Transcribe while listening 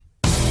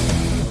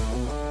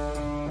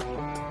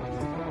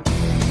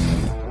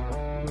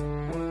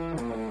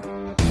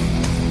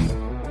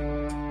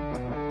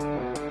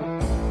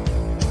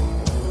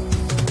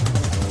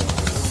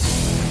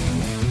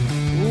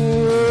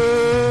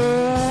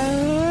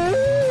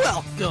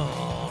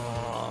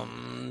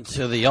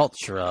to the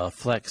Ultra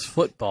Flex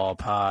Football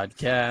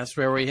Podcast,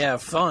 where we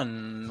have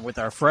fun with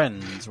our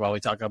friends while we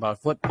talk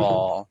about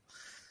football.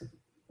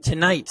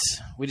 Tonight,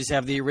 we just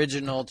have the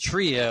original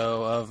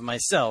trio of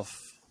myself,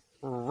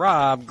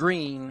 Rob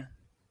Green.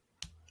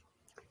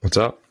 What's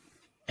up?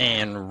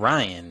 And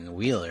Ryan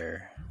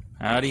Wheeler.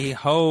 Howdy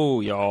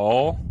ho,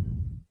 y'all.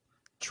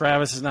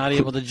 Travis is not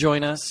able to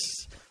join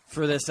us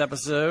for this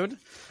episode,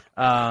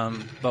 but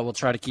we'll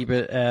try to keep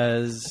it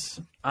as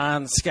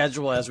on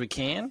schedule as we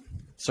can.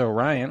 So,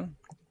 Ryan,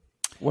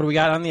 what do we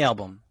got on the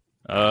album?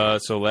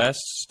 So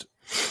last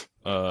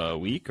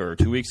week or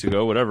 2 weeks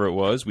ago, whatever it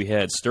was, we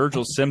had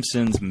Sturgill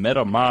Simpson's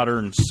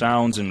Meta-Modern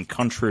Sounds in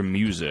Country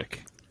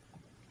Music.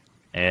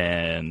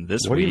 And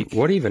this week...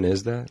 What even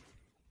is that?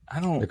 I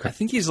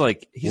think he's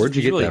like... Where'd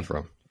you get that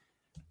from?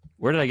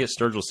 Where did I get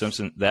Sturgill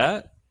Simpson?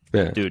 That?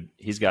 Yeah. Dude,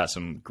 he's got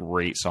some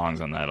great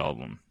songs on that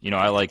album. You know,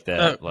 I like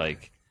that,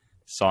 like,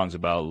 songs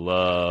about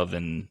love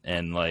and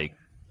like...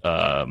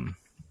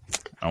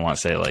 I don't want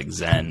to say like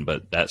Zen,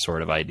 but that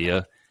sort of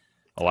idea.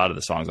 A lot of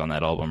the songs on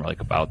that album are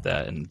like about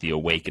that and the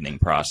awakening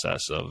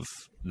process of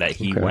that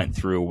he went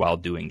through while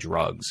doing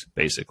drugs,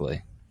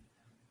 basically.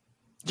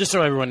 Just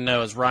so everyone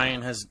knows,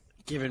 Ryan has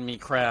given me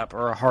crap,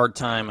 or a hard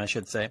time, I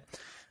should say.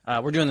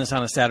 We're doing this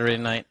on a Saturday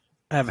night.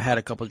 I have had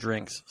a couple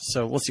drinks,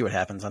 so we'll see what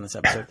happens on this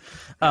episode.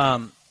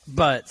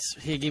 But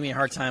he gave me a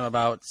hard time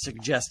about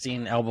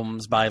suggesting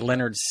albums by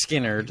Leonard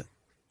Skinner,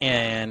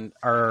 and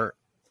our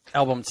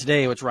album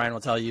today, which Ryan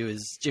will tell you,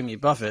 is Jimmy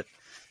Buffett.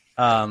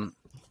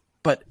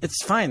 But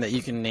it's fine that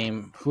you can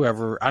name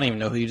whoever. I don't even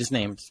know who you just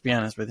named, to be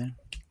honest with you.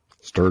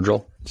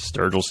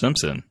 Sturgill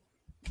Simpson.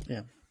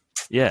 Yeah.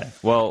 Yeah.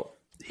 Well,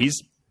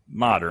 he's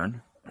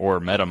modern or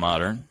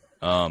meta-modern.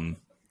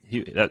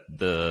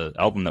 The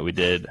album that we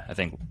did, I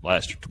think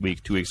last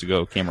week, 2 weeks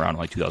ago, came around in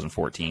like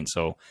 2014.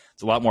 So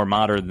it's a lot more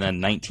modern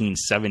than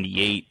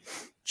 1978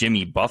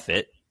 Jimmy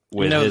Buffett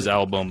with his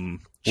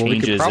album Changes. Well, we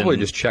could probably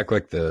just check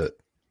like the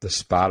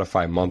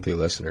Spotify monthly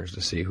listeners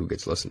to see who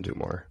gets listened to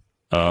more.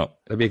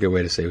 That'd be a good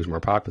way to say who's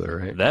more popular,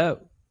 right?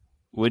 That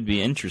would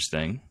be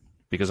interesting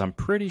because I'm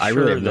pretty sure I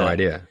really have no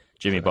idea.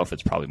 Jimmy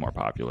Buffett's probably more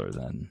popular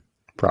than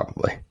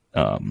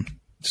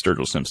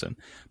Sturgill Simpson.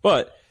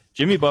 But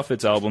Jimmy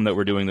Buffett's album that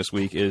we're doing this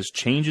week is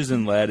Changes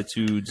in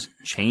Latitudes,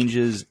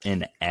 Changes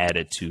in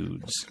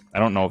Attitudes. I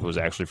don't know if it was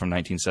actually from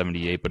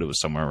 1978, but it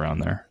was somewhere around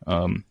there.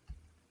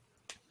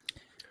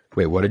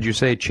 Wait, what did you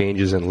say?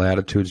 Changes in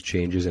Latitudes,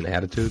 Changes in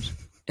Attitudes?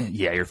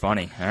 Yeah, you're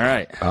funny. All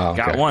right. Oh,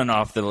 okay. Got one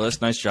off the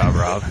list. Nice job,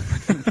 Rob.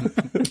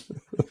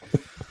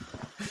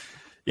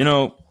 You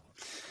know,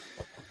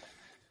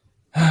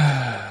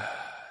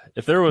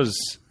 if there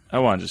was, I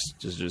want to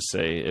just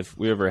say, if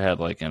we ever had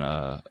like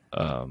an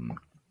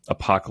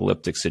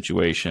apocalyptic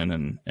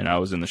situation and I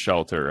was in the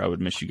shelter, I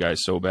would miss you guys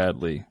so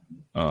badly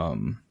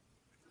from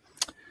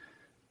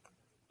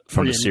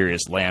the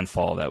serious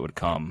landfall that would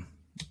come.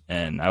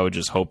 And I would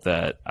just hope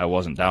that I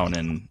wasn't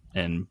down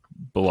in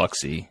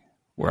Biloxi,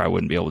 where I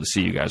wouldn't be able to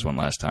see you guys one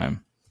last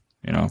time,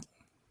 you know?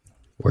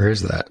 Where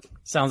is that?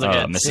 Sounds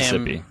like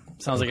Mississippi.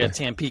 Sounds like a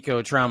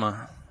Tampico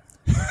trauma.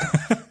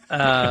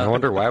 I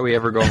wonder why we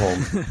ever go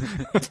home.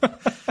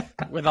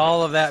 With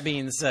all of that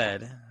being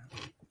said,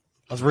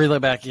 let's reel it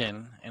back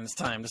in, and it's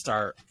time to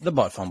start the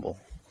butt fumble.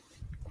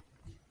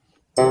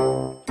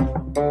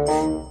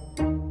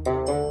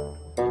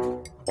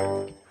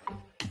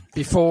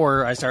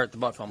 Before I start the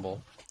butt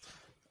fumble,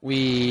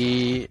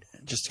 we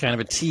just kind of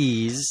a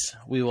tease.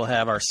 We will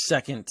have our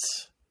second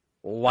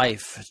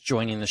wife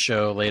joining the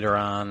show later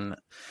on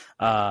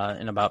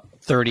in about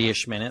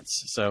 30-ish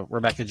minutes. So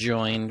Rebecca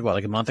joined,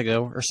 like a month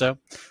ago or so.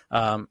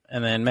 And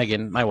then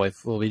Megan, my wife,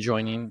 will be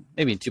joining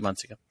maybe 2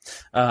 months ago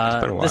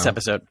this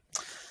episode.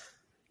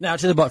 Now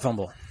to the butt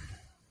fumble.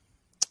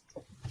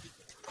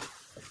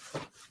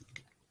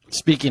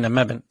 Speaking of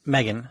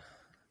Megan,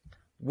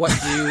 what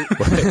do you...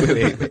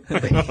 Wait.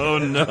 Oh,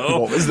 no.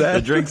 What was that?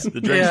 The drinks are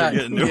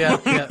getting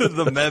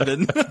the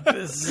Mebin.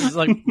 This is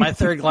like my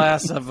third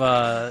glass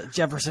of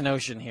Jefferson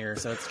Ocean here,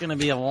 so it's going to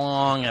be a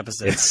long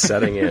episode. It's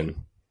setting in.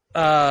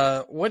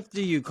 What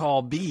do you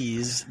call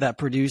bees that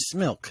produce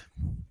milk?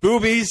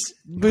 Boobies.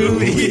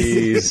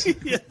 Boobies.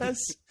 Yes.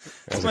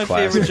 That's my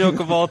favorite joke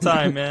of all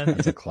time, man.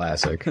 That's a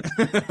classic.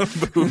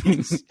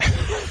 Boobies.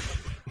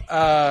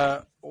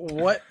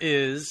 What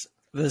is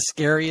the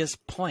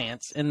scariest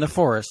plant in the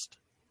forest?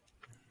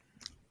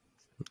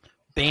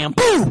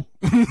 Bamboo.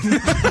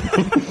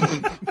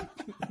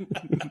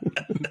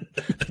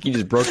 You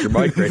just broke your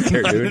mic right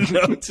there, dude.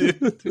 No,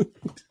 dude.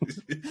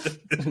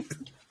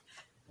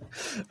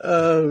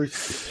 Oh,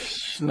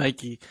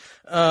 Nike.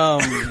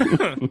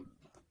 And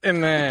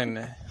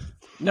then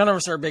none of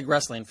us are big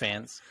wrestling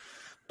fans,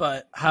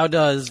 but how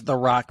does The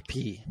Rock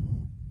pee?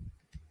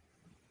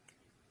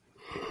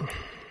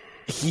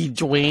 He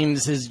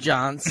Dwayne's his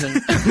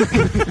Johnson.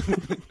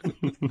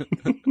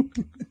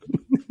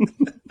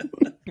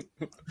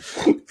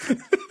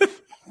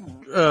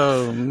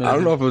 Oh, man. I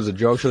don't know if it was a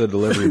joke or the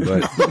delivery,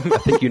 but I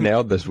think you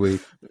nailed this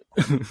week.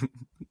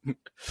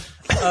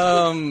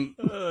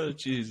 Oh,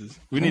 Jesus.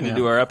 We need to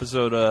do our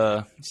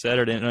episode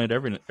Saturday night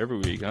every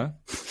week, huh?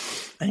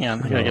 Hang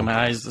on. I got to get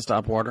my eyes to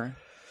stop watering.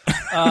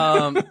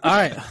 All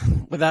right.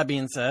 With that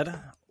being said,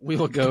 we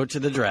will go to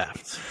the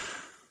draft.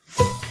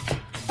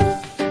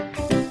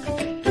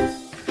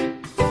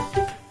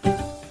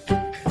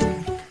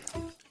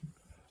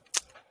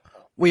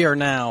 We are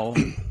now,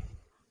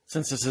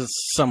 since this is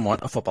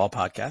somewhat a football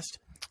podcast,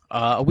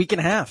 a week and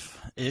a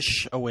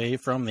half-ish away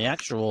from the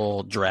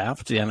actual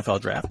draft, the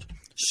NFL draft.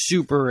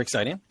 Super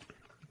exciting.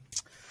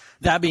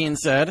 That being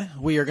said,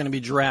 we are going to be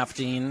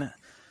drafting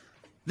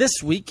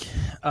this week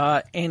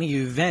any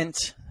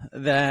event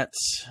that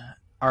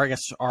are, I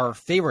guess, our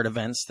favorite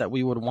events that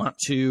we would want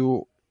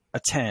to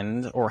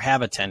attend or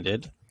have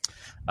attended.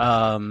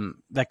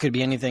 That could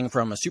be anything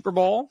from a Super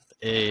Bowl,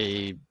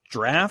 a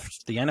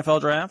draft, the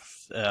NFL draft,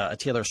 a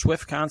Taylor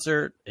Swift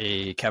concert,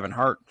 a Kevin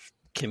Hart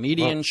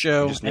comedian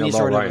show, any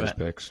sort of event.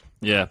 Picks.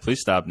 Yeah, please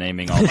stop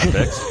naming all my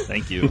picks.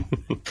 Thank you.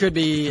 Could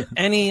be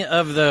any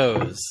of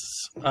those.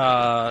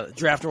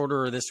 Draft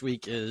order this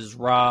week is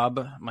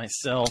Rob,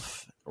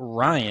 myself,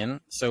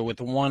 Ryan. So with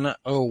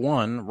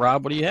 101,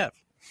 Rob, what do you have?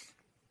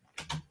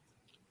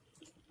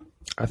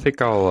 I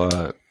think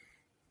I'll.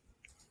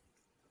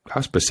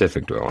 How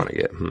specific do I want to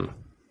get? Well,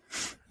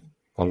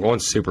 I'm going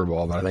Super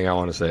Bowl, but I think I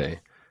want to say,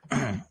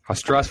 how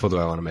stressful do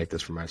I want to make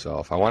this for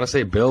myself? I want to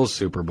say Bills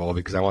Super Bowl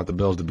because I want the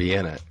Bills to be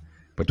in it.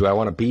 But do I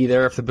want to be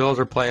there if the Bills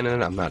are playing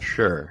in it? I'm not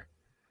sure.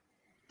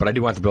 But I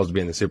do want the Bills to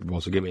be in the Super Bowl,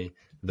 so give me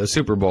the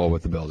Super Bowl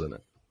with the Bills in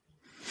it.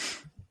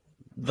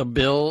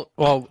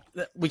 Well,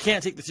 we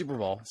can't take the Super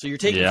Bowl. So you're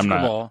taking the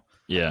Super Bowl.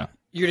 Yeah.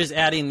 You're just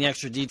adding the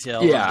extra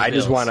detail. Yeah, I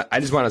just want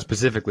to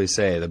specifically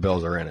say the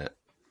Bills are in it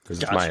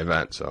because it's my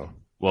event. So,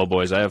 well,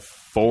 boys, I have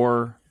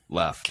 4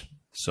 left,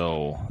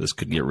 so this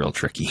could get real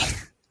tricky.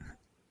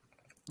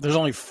 There's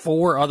only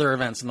 4 other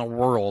events in the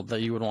world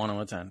that you would want to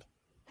attend.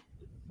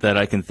 That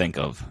I can think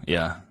of.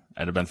 Yeah,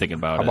 I'd have been thinking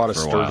about it for a while. How about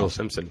a Sturgill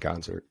Simpson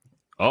concert?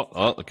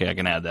 Oh, okay. I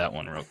can add that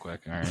one real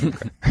quick. All right.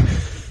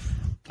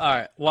 All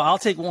right. Well, I'll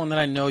take one that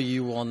I know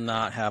you will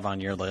not have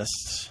on your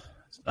list,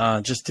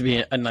 just to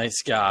be a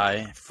nice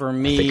guy. For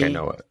me, I think I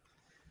know it.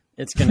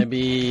 It's going to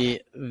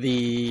be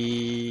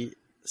the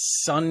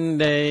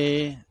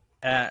Sunday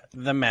at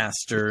the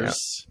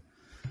Masters.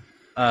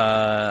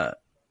 Yeah.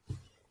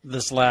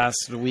 This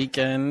last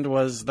weekend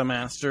was the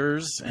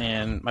Masters,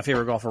 and my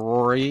favorite golfer,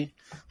 Rory,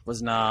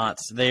 was not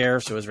there,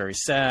 so it was very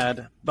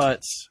sad.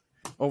 But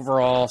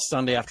overall,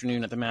 Sunday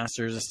afternoon at the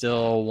Masters is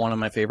still one of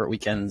my favorite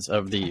weekends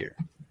of the year.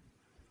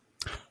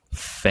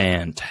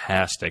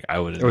 Fantastic! I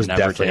would have It was never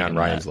definitely taken on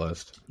Ryan's that.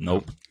 list.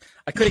 Nope.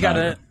 I could have got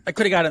it. I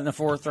could have got it in the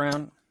 4th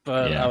round,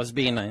 but I was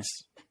being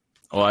nice.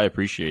 Oh, I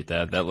appreciate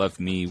that. That left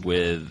me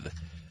with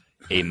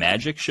a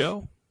magic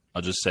show.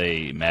 I'll just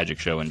say magic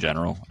show in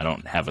general. I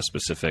don't have a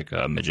specific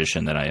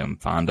magician that I am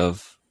fond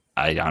of.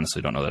 I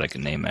honestly don't know that I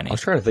can name any. I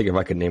was trying to think if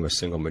I could name a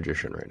single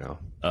magician right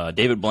now.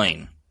 David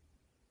Blaine.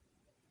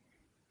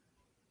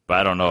 But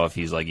I don't know if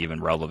he's like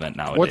even relevant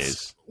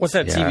nowadays. What's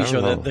that TV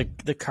show?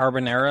 The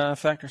Carbonara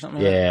Effect or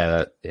something?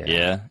 Yeah.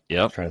 Yep.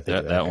 I'm trying to think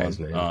of that one.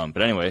 Name.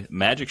 But anyway,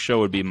 magic show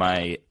would be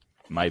my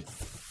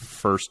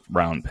first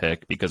round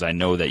pick because I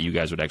know that you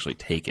guys would actually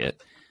take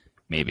it.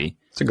 Maybe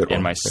it's a good one.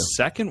 And my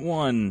second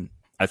one,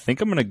 I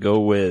think I'm going to go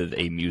with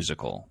a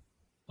musical,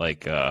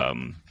 like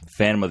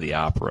Phantom of the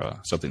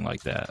Opera, something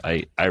like that.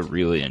 I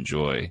really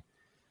enjoy,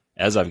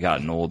 as I've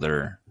gotten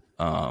older,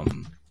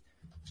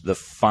 the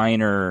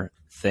finer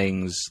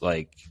things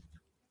like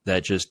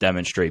that just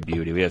demonstrate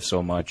beauty. We have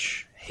so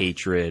much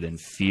hatred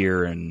and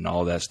fear and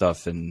all that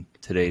stuff in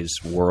today's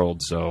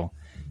world. So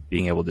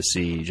being able to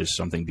see just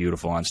something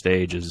beautiful on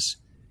stage it's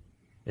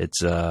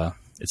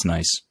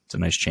nice. It's a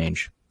nice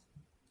change.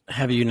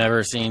 Have you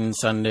never seen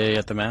Sunday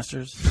at the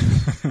Masters?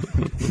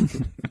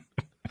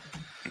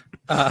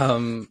 All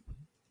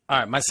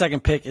right, my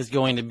second pick is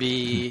going to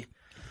be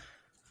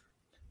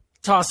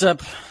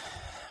toss-up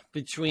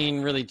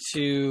between really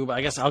 2. But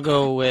I guess I'll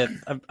go with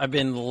I've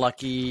been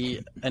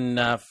lucky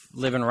enough,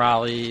 live in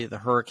Raleigh. The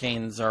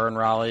Hurricanes are in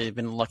Raleigh. I've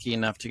been lucky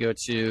enough to go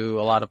to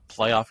a lot of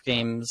playoff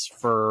games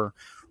for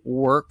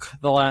work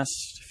the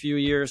last few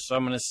years. So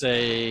I'm going to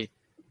say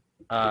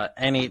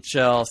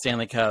NHL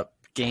Stanley Cup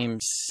Game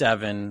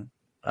 7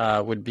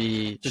 would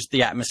be just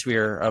the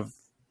atmosphere of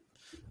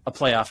a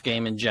playoff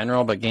game in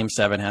general, but Game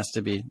 7 has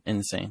to be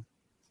insane.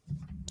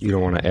 You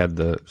don't want to add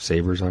the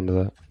Sabres onto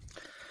that?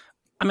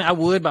 I mean, I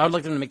would, but I would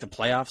like them to make the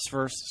playoffs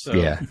first. So.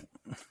 Yeah.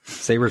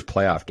 Sabres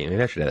playoff game.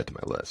 Maybe I should add it to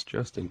my list,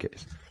 just in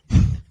case.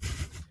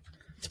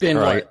 It's been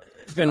what?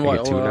 It's been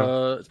what?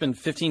 It's been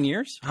 15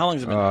 years? How long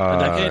has it been? A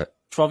decade?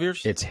 12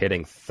 years? It's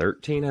hitting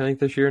 13, I think,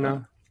 this year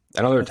now.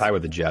 I know they're tied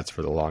with the Jets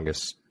for the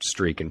longest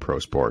streak in pro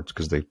sports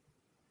because the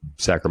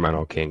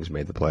Sacramento Kings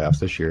made the playoffs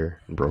this year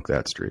and broke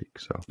that streak.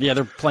 So yeah,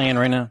 they're playing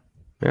right now.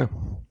 Yeah.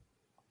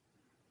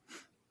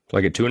 So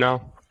I get 2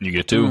 now? You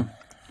get 2.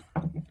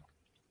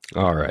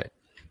 All right.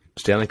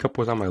 Stanley Cup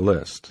was on my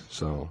list,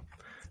 so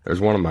there's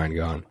one of mine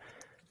gone.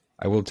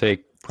 I will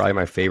take probably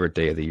my favorite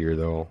day of the year,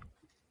 though.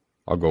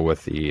 I'll go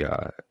with the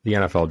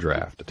NFL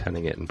draft,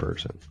 attending it in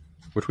person,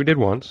 which we did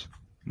once.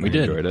 We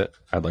did. Enjoyed it.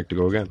 I'd like to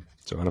go again.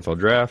 So NFL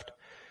draft.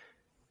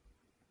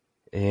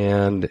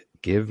 And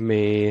give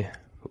me...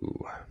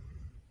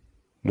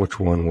 which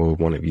one will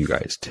one of you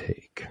guys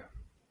take?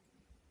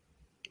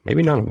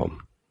 Maybe none of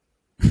them.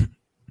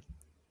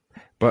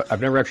 But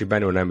I've never actually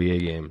been to an NBA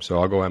game, so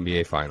I'll go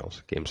NBA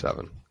Finals, Game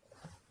 7.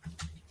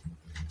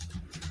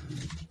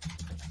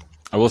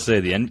 I will say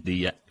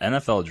the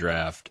NFL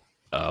draft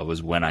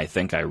was when I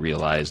think I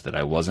realized that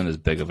I wasn't as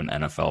big of an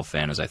NFL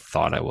fan as I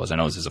thought I was. I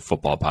know this is a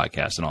football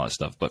podcast and all that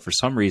stuff, but for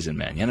some reason,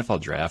 man, the NFL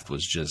draft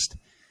was just...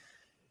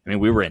 I mean,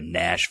 we were in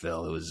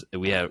Nashville.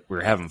 We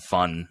were having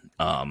fun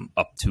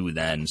up to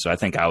then, so I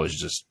think I was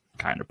just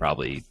kind of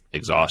probably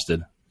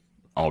exhausted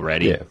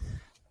already. Yeah.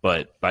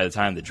 But by the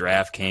time the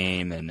draft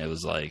came, and it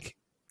was like,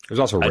 it was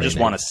also I raining. just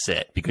want to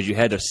sit, because you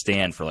had to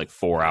stand for like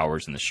 4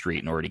 hours in the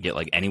street in order to get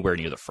like anywhere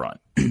near the front.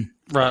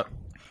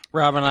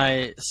 Rob and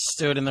I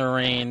stood in the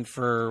rain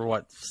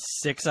for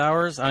 6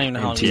 hours? I don't even know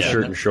how long.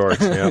 T-shirt and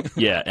shorts. Yeah.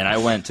 Yeah, and I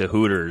went to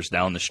Hooters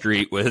down the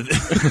street with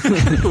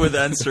with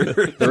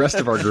Enser. The rest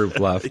of our group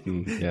left.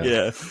 And,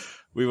 Yeah,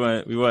 we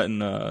went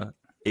and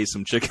ate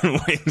some chicken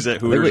wings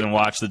at Hooters and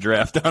watched the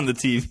draft on the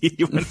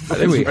TV. I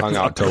think we hung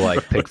out till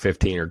like pick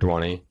 15 or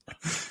 20.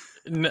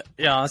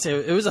 Yeah, I'll say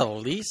it was at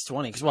least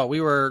 20. Because that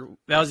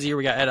was the year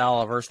we got Ed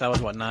Oliver, so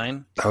that was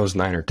 9? That was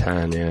 9 or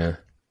 10, yeah.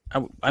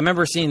 I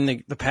remember seeing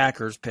the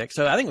Packers pick,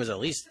 so I think it was at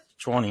least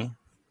 20.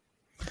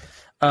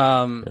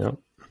 Yeah.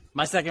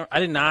 My second, I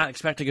did not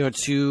expect to go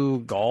to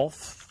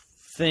golf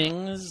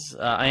things.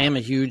 I am a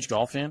huge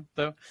golf fan,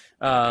 though.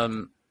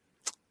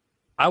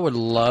 I would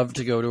love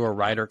to go to a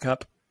Ryder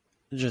Cup.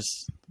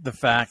 Just the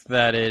fact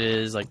that it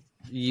is like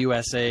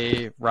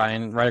USA,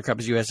 Ryder Cup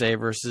is USA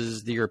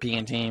versus the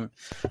European team.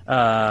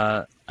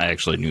 I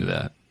actually knew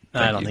that.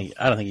 I don't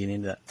think you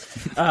need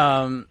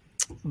that.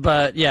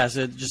 But yeah,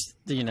 so just,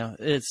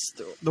 it's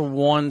the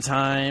one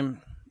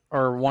time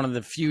or one of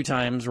the few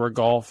times where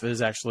golf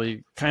is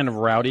actually kind of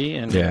rowdy,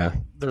 and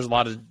there's a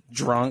lot of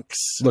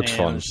drunks. Looks and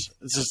fun.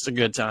 It's just a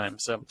good time.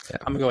 So I'm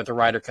going to go with the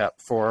Ryder Cup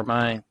for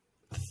my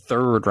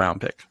third round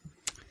pick.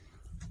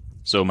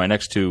 So my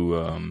next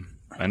two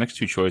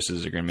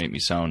choices are going to make me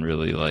sound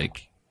really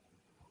like,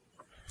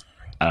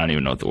 I don't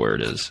even know what the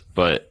word is,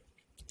 but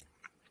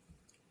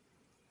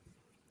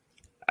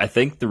I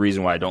think the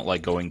reason why I don't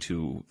like going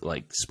to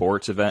like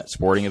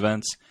sporting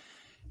events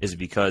is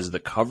because the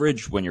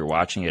coverage when you're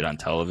watching it on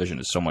television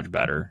is so much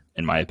better,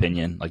 in my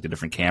opinion. Like the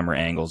different camera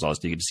angles, all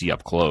this you get to see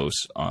up close.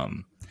 I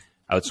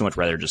would so much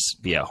rather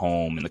just be at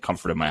home in the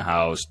comfort of my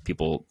house,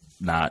 people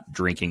not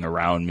drinking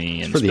around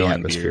me and for the spilling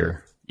atmosphere.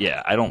 beer.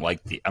 Yeah, I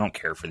don't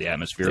care for the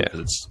atmosphere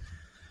because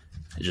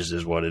it just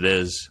is what it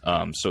is.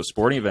 So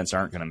sporting events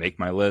aren't going to make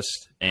my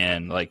list,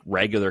 and like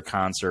regular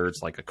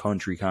concerts, like a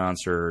country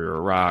concert or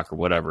a rock or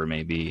whatever it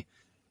may be,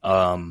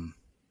 I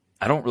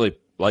don't really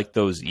like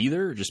those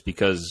either, just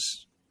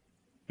because,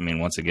 I mean,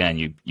 once again,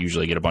 you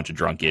usually get a bunch of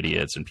drunk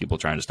idiots and people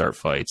trying to start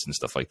fights and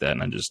stuff like that.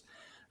 And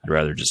I'd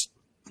rather just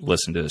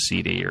listen to a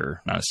CD,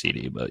 or not a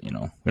CD, but we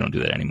don't do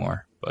that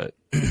anymore, but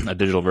a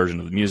digital version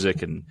of the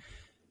music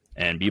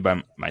and be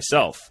by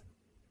myself.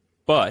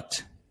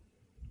 But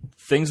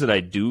things that I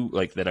do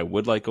like, that I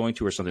would like going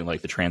to, are something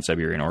like the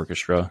Trans-Siberian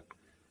Orchestra.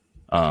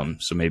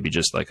 So maybe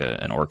just like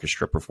an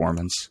orchestra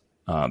performance,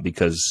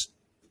 because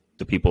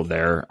the people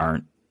there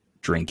aren't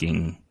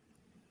drinking,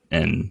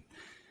 and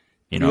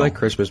you like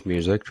Christmas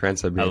music,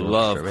 Trans-Siberian. I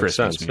love Christmas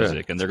sense,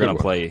 music, and they're going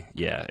to play.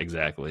 Yeah,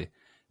 exactly.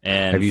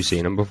 And have you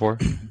seen them before?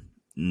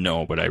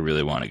 No, but I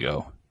really want to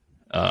go.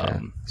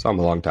 Saw them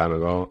a long time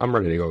ago. I'm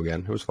ready to go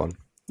again. It was fun.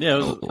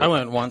 Yeah, I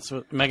went once.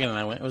 Megan and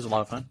I went. It was a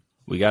lot of fun.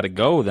 We got to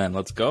go then.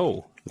 Let's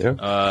go.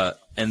 Yeah.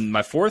 And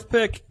my fourth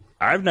pick,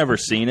 I've never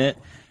seen it.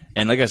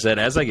 And like I said,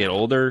 as I get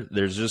older,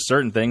 there's just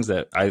certain things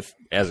that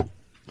as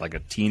a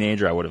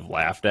teenager, I would have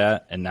laughed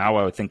at. And now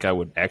I would think I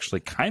would actually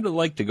kind of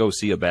like to go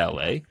see a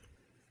ballet.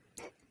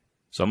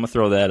 So I'm going to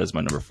throw that as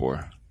my number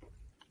 4.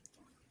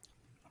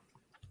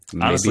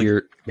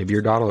 Honestly, maybe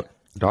your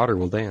daughter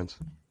will dance.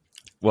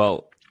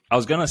 Well, I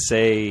was going to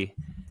say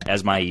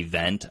as my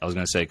event,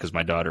 because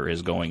my daughter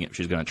is going,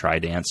 she's going to try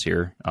dance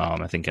here,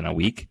 I think in a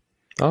week.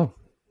 Oh.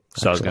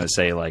 So I was going to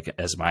say, like,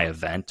 as my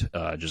event,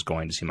 just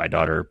going to see my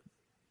daughter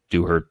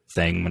do her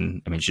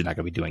thing. She's not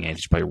going to be doing anything.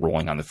 She's probably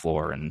rolling on the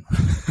floor and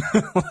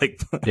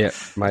like. Yeah,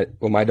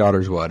 my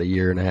daughter's a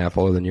year and a half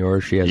older than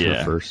yours. She has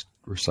her first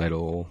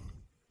recital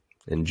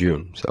in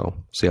June. So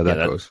see how that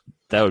goes.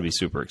 That would be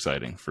super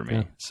exciting for me.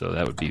 Yeah. So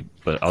that would be,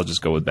 but I'll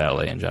just go with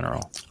ballet in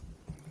general.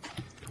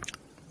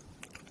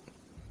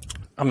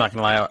 I'm not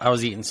gonna lie. I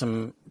was eating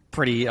some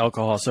pretty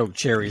alcohol-soaked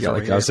cherries. I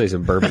was say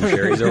some bourbon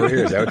cherries over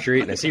here. Is that what you're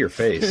eating? I see your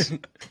face.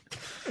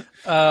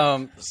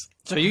 So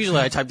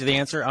usually I type to the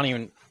answer. I don't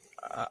even.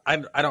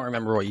 I don't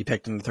remember what you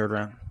picked in the third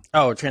round.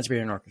 Oh,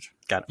 Trans-Siberian Orchestra.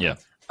 Got it.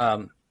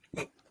 Yeah.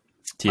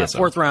 My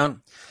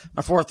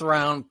fourth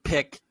round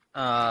pick.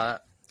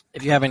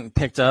 If you haven't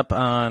picked up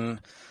on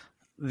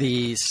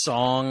the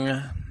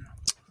song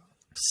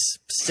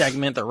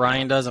segment that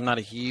Ryan does, I'm not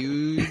a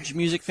huge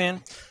music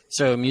fan.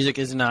 So music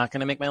is not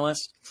going to make my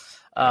list.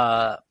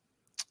 I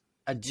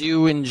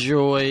do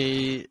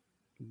enjoy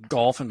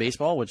golf and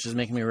baseball, which is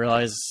making me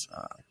realize,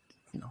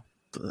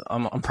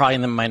 I'm probably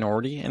in the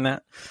minority in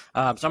that.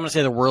 So I'm going to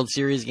say the World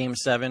Series Game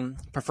 7,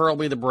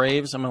 preferably the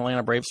Braves. I'm an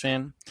Atlanta Braves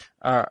fan.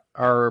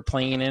 Are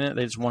playing in it.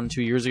 They just won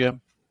 2 years ago.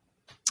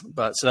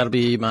 But so that'll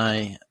be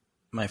my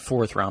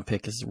fourth round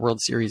pick is World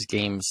Series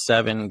Game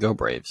 7. Go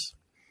Braves.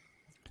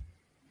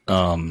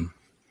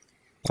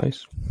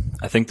 Nice.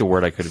 I think the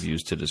word I could have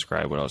used to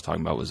describe what I was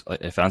talking about was,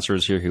 if Answer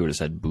was here, he would have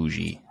said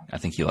bougie. I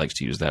think he likes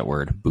to use that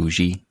word,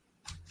 bougie.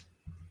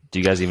 Do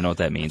you guys even know what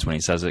that means when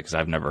he says it? Because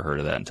I've never heard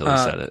of that until he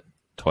said it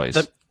twice.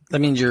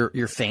 That means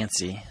you're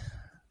fancy.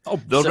 Oh,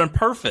 that would have been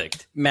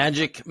perfect.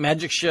 Magic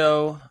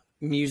show,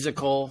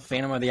 musical,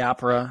 Phantom of the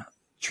Opera,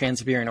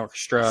 Trans-Siberian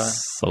Orchestra.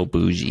 So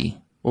bougie.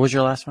 What was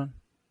your last one?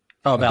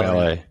 Oh, ballet.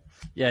 Ballet.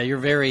 Yeah, you're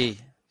very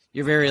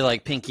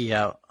like pinky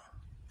out.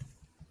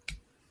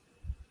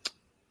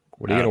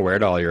 What are you gonna wear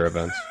to all your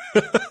events?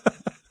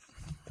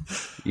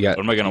 You got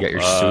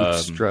your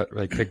suits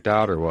picked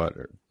out or what?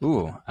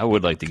 Ooh, I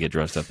would like to get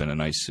dressed up in a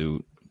nice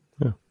suit.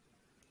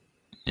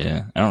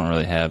 Yeah, I don't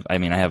really have. I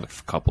mean, I have a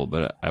couple,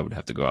 but I would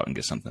have to go out and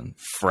get something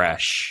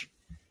fresh,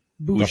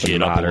 bougie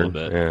it up a little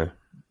bit. Yeah.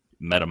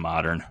 Meta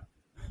modern.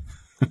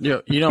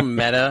 You know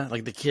meta,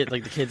 like the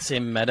kids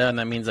say meta, and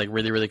that means like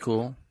really, really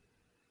cool.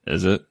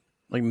 Is it?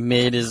 Like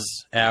mid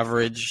is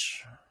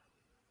average.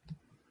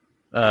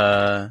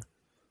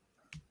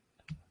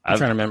 I'm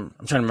trying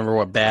to remember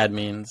what bad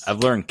means.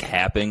 I've learned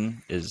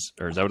capping is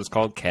that what it's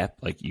called? Cap,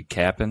 like you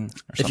capping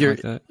or something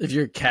like that. If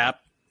you're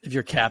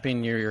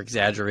capping, you're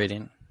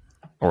exaggerating.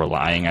 Or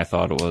lying, I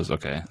thought it was.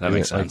 Okay, that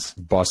makes sense.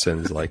 Like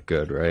bussin's like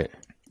good, right?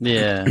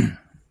 Yeah.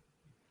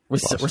 We're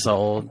so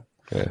old.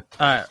 Yeah.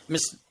 All right,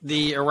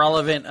 the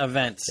irrelevant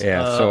events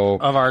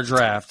of our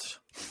draft.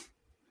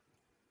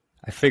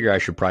 I figure I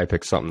should probably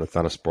pick something that's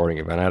not a sporting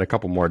event. I had a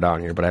couple more down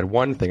here, but I had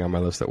one thing on my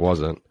list that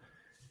wasn't.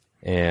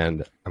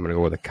 And I'm going to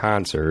go with a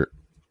concert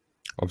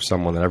of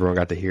someone that everyone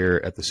got to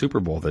hear at the Super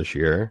Bowl this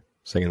year,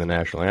 singing the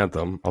national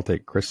anthem. I'll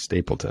take Chris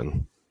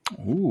Stapleton.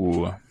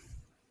 Ooh.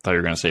 Thought you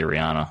were going to say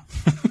Rihanna.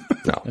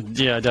 No.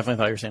 Yeah, I definitely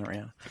thought you were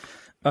saying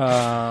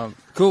Rihanna.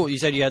 Cool. You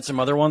said you had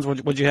some other ones.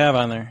 What'd you have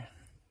on there?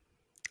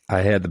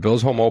 I had the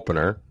Bills home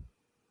opener,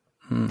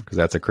 because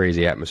that's a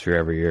crazy atmosphere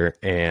every year,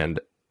 and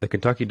the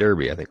Kentucky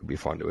Derby I think would be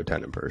fun to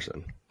attend in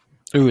person.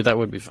 Ooh, that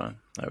would be fun.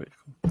 That would be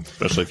cool.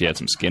 Especially if you had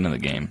some skin in the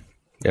game.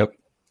 Yep.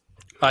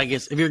 I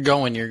guess if you're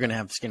going, you're going to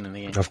have skin in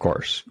the game. Of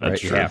course. That's right?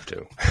 true. You have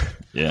to.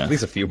 Yeah. At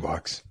least a few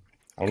bucks.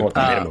 I don't know what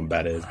the minimum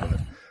bet is. But...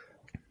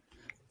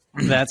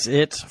 That's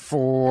it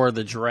for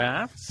the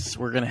drafts.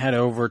 We're going to head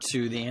over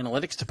to the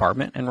analytics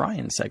department and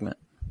Ryan's segment.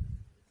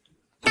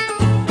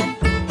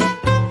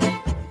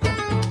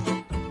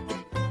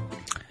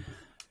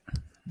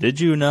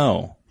 Did you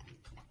know?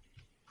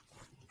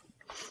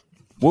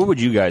 What would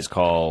you guys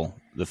call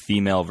the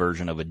female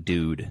version of a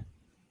dude?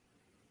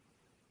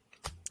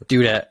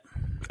 Dudette.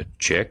 A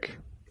chick?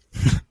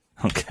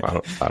 Okay.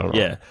 I don't know.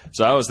 Yeah.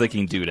 So I was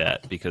thinking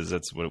dudette because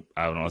that's what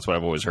I don't know. That's what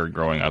I've always heard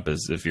growing up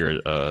is if you're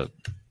a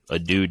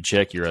dude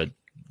chick, you're a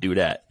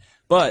dudette.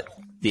 But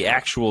the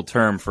actual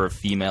term for a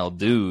female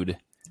dude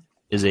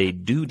is a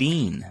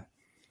dudine.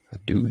 A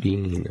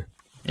dudine.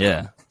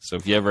 Yeah. So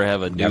if you ever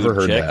have a dude Never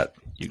heard chick, that.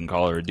 you can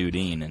call her a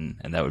dudine,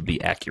 and that would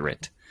be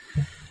accurate.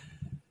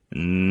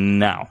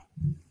 Now,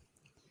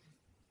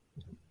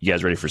 you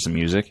guys ready for some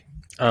music?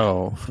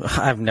 Oh,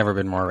 I've never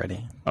been more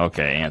ready.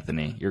 Okay,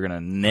 Anthony, you're gonna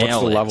nail it.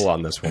 What's the level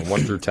on this one?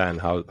 1 through 10.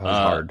 How's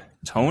hard?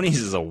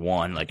 Tony's is a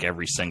 1, like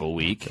every single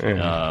week.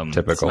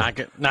 Typical.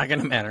 It's not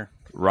going to matter.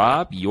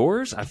 Rob,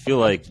 yours? I feel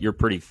like you're a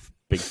pretty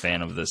big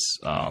fan of this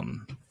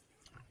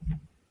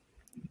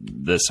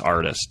this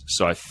artist,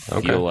 so I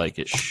feel like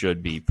it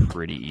should be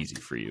pretty easy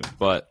for you.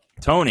 But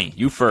Tony,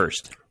 you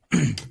first.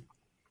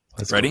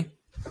 Ready?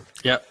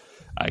 Yep.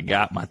 I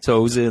got my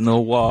toes in the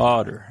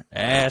water,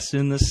 ass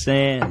in the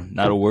sand,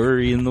 not a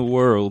worry in the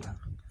world.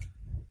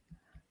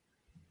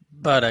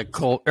 But a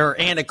cold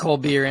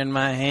beer in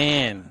my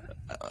hand.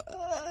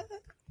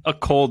 A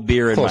cold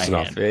beer in Close my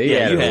enough. hand.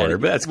 Yeah, you had word,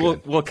 it. but that's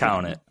good. We'll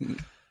count it.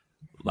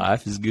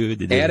 Life is good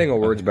today. Adding a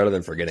word's better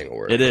than forgetting a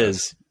word. It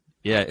is.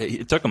 Yeah,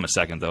 it took him a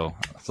second, though.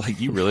 It's like,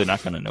 you really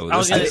not going to know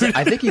this.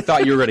 I think he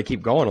thought you were going to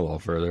keep going a little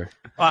further.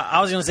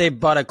 I was going to say,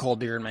 but a cold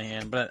beer in my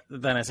hand, but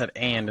then I said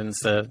and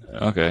instead.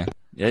 Okay.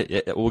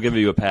 Yeah, we'll give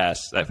you a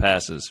pass. That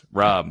passes.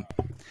 Rob.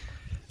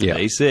 Yeah.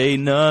 They say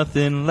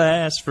nothing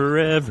lasts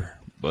forever,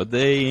 but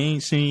they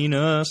ain't seen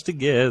us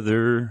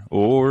together.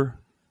 Or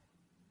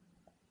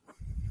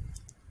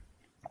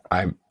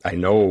I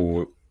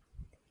know.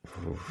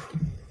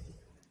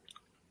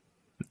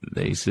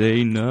 they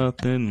say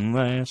nothing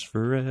lasts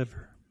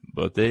forever,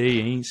 but they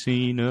ain't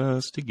seen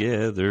us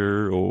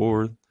together.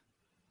 Or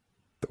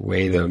The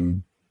way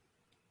the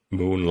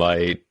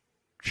moonlight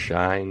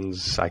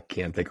shines. I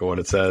can't think of what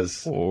it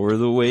says. or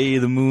the way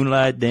the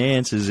moonlight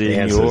dances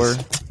in your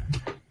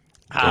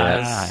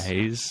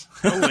eyes.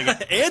 Oh my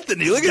God.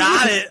 Anthony, look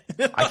at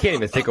it. I can't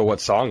even think of what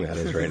song that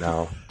is right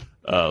now.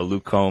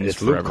 Luke Combs,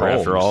 It's Luke Forever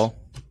After Combs. All.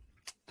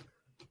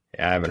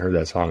 Yeah, I haven't heard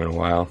that song in a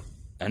while.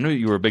 I knew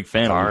you were a big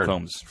fan of Darn. Luke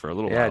Combs for a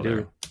little Yeah, while.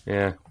 dude.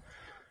 Yeah.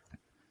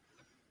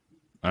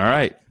 All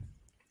right.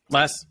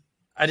 I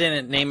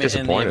didn't name it in the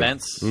Disappointed.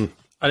 events.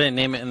 I didn't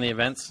name it in the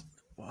events.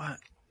 What?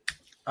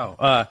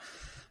 Oh,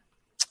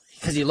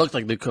 because he looked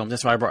like Luke Combs.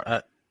 That's why I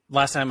brought.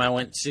 Last time I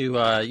went to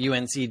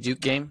UNC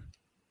Duke game,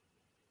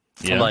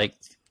 Yeah. like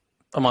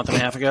a month and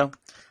a half ago,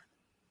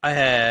 I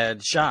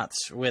had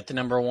shots with the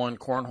number 1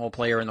 cornhole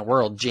player in the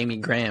world, Jamie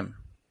Graham,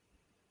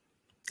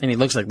 and he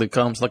looks like Luke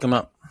Combs. Look him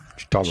up.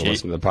 You told me to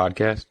listen to the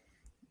podcast.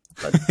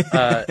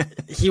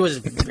 He was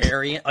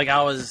very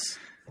I was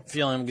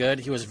feeling good.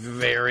 He was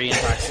very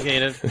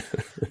intoxicated.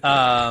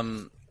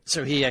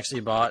 So he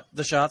actually bought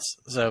the shots.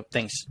 So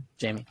thanks,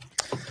 Jamie.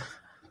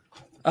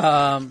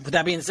 With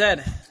that being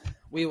said,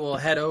 we will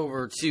head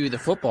over to the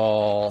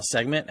football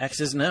segment,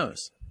 X's and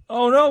O's.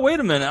 Oh, no, wait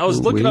a minute. I was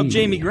looking up Ooh-wee.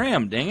 Jamie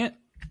Graham, dang it.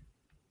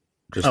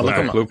 Just look look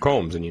him at up. Luke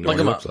Combs, and you know Look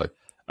what he him looks up. like.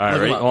 All right, Look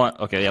him ready? up. Hold on.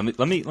 Okay, yeah,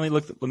 let me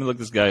look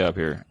this guy up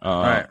here.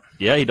 All right.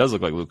 Yeah, he does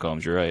look like Luke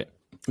Combs. You're right.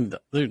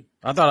 Dude,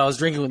 I thought I was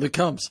drinking with Luke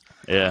Combs.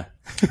 Yeah.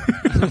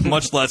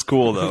 Much less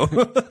cool, though.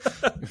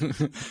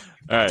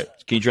 All right.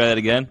 Can you try that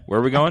again? Where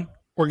are we going?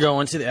 We're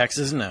going to the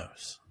X's and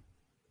O's.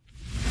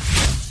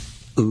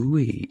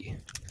 Ooh-wee.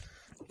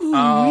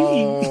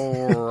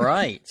 All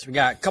right. We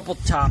got a couple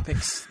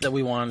topics that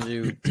we wanted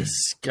to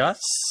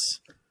discuss.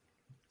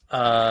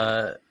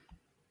 Hang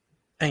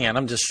on,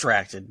 I'm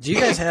distracted. Do you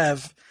guys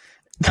have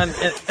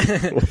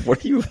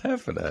What are you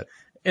laughing at?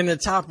 in the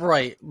top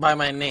right by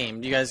my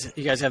name? Do you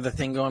guys have the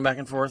thing going back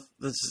and forth?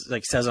 This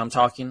like says I'm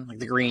talking, like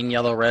the green,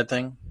 yellow, red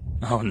thing.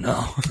 Oh,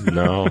 no.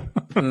 No.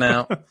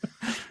 No.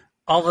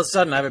 All of a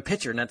sudden, I have a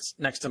picture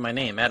next to my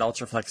name at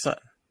Ultraflex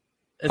Sutton.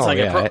 It's like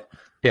yeah, a pro, I it's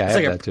have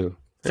like that too.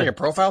 it's like a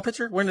profile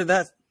picture. When did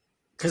that?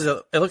 Because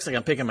it looks like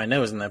I'm picking my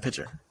nose in that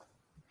picture.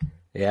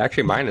 Yeah,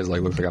 actually, mine is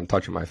looks like I'm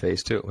touching my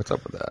face too. What's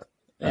up with that?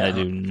 I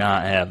do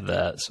not have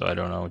that, so I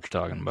don't know what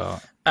you're talking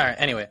about. All right.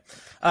 Anyway,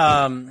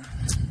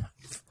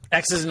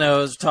 X's and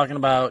O's talking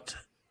about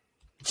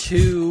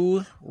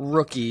 2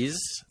 rookies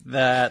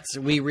that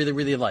we really,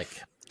 really like.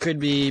 Could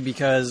be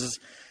because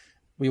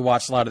we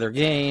watched a lot of their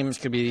games.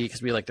 Could be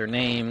because we like their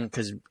name.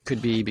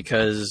 Could be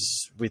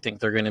because we think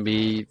they're going to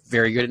be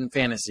very good in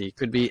fantasy.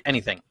 Could be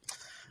anything.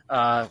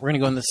 We're going to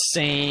go in the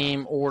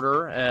same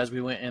order as we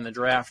went in the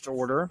draft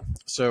order.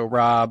 So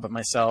Rob,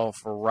 myself,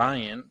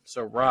 Ryan.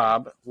 So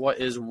Rob, what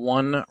is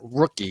one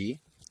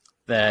rookie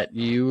that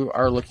you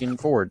are looking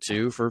forward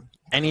to for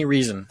any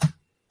reason?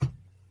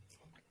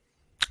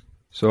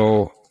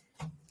 So,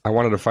 I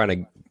wanted to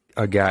find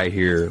a guy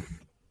here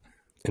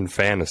in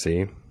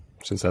fantasy,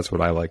 since that's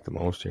what I like the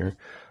most here.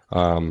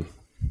 I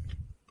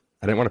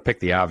didn't want to pick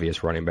the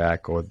obvious running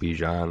back, go with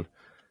Bijan,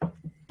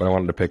 but I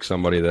wanted to pick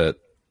somebody that,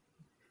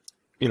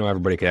 you know,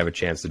 everybody could have a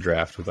chance to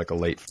draft with like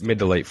a mid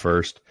to late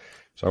first.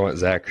 So I went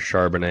Zach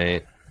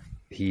Charbonnet.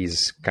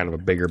 He's kind of a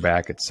bigger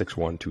back at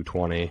 6'1",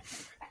 220,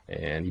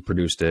 and he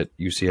produced at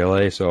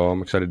UCLA. So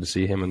I'm excited to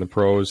see him in the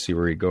pros, see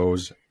where he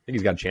goes. I think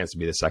he's got a chance to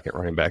be the second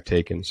running back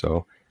taken,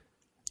 so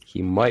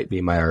he might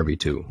be my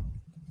RB2. We'll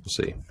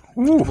see.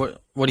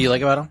 What do you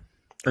like about him?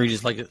 Or you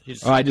just like it?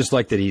 I just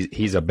like that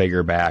he's a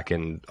bigger back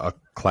in a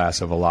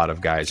class of a lot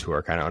of guys who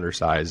are kind of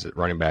undersized at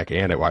running back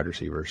and at wide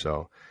receiver.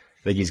 So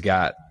I think he's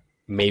got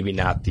maybe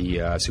not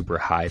the super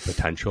high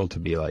potential to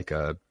be like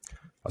a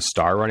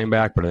star running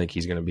back, but I think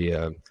he's going to be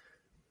a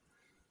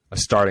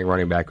starting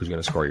running back who's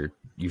going to score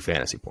you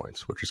fantasy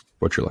points, which is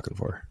what you're looking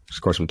for.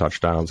 Score some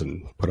touchdowns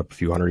and put up a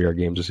few 100-yard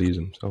games a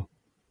season. So,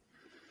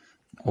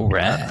 All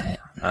right.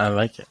 I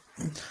like it.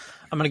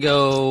 I'm going to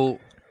go.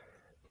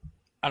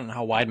 I don't know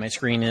how wide my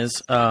screen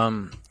is.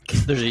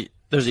 There's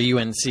a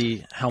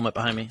UNC helmet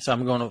behind me, so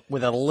I'm going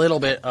with a little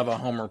bit of a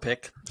homer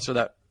pick, so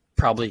that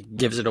probably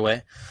gives it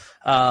away.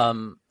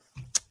 Rob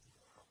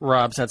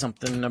said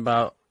something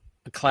about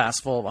a class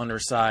full of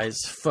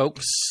undersized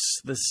folks.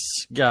 This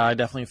guy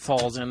definitely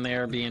falls in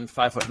there, being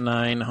 5'9",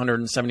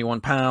 171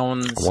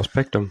 pounds. almost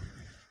picked him.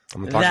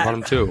 I'm going to talk about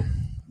him too.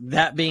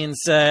 That being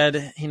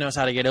said, he knows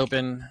how to get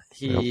open.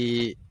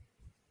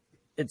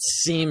 It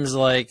seems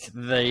like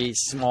the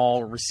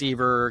small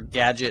receiver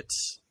gadget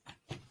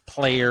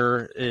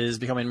player is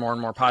becoming more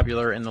and more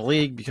popular in the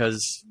league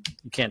because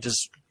you can't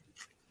just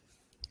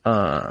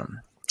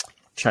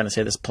trying to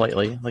say this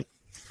politely, like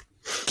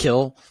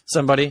kill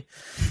somebody.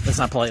 That's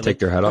not politely. Take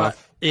their head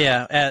off.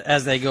 Yeah,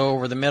 as they go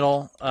over the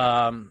middle.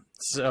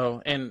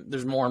 So and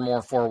there's more and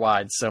more 4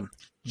 wide. So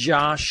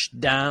Josh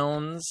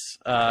Downs,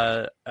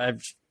 I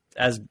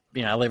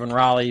live in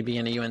Raleigh,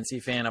 being a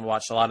UNC fan, I've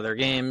watched a lot of their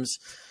games.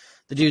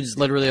 The dude's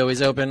literally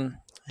always open.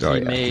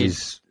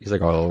 He's like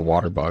a little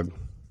water bug.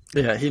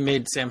 Yeah, he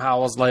made Sam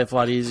Howell's life a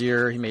lot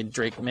easier. He made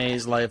Drake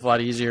May's life a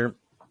lot easier.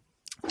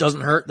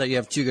 Doesn't hurt that you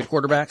have 2 good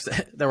quarterbacks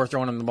that were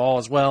throwing him the ball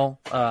as well.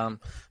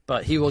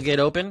 But he will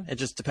get open. It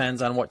just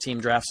depends on what team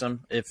drafts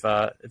him, if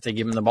they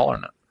give him the ball or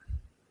not.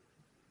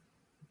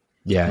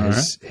 Yeah,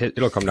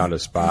 it'll come down to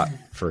spot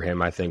for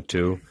him, I think,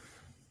 too.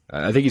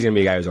 I think he's going to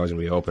be a guy who's always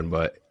going to be open,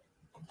 but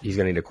he's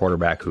going to need a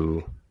quarterback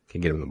who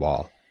can get him the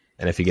ball.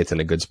 And if he gets in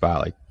a good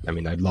spot,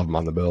 I'd love him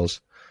on the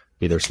Bills.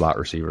 Be their slot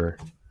receiver.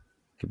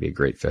 Could be a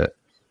great fit.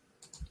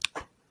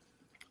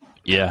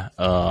 Yeah.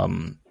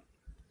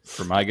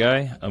 For my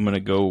guy, I'm going to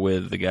go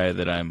with the guy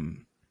that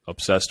I'm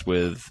obsessed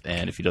with.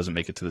 And if he doesn't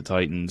make it to the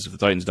Titans, if the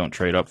Titans don't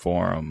trade up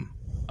for him,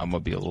 I'm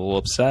going to be a little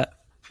upset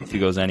if he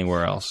goes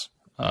anywhere else.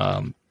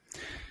 It's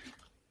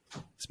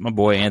my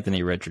boy,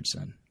 Anthony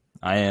Richardson.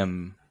 I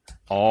am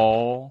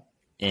all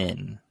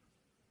in.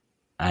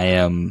 I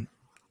am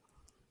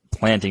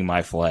planting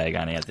my flag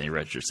on Anthony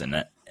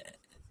Richardson.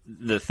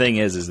 The thing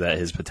is that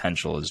his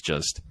potential is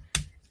just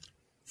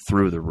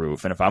through the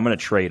roof. And if I'm going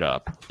to trade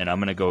up and I'm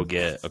going to go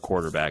get a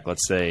quarterback,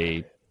 let's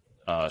say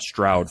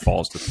Stroud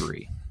falls to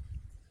 3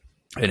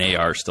 and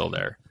AR is still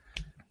there.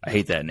 I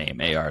hate that name,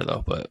 AR,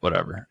 though, but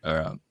whatever.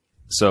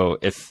 So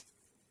if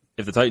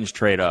the Titans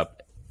trade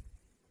up,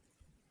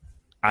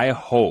 I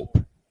hope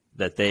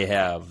that they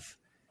have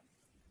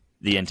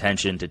the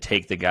intention to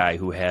take the guy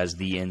who has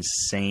the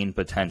insane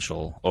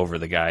potential over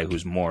the guy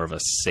who's more of a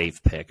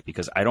safe pick,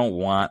 because I don't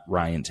want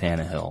Ryan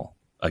Tannehill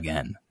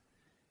again.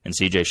 And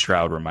CJ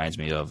Stroud reminds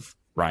me of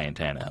Ryan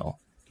Tannehill.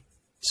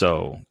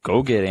 So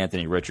go get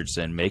Anthony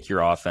Richardson. Make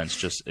your offense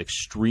just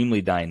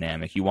extremely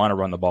dynamic. You want to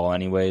run the ball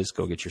anyways,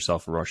 go get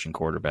yourself a rushing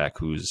quarterback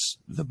who's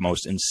the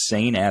most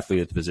insane athlete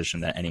at the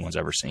position that anyone's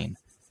ever seen.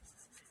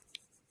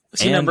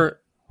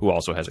 Who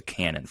also has a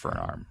cannon for an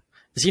arm.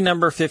 Is he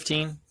number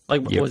 15?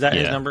 Was that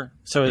his number?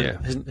 So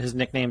his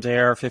nickname's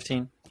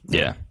AR-15?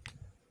 Yeah.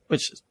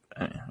 Which is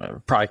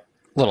probably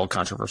a little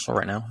controversial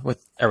right now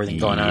with everything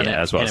going on. Yeah,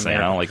 that's what I was saying.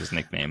 I don't like his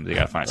nickname. They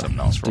got to find something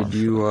else for him. Did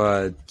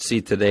you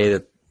see today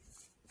that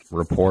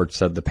reports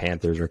said the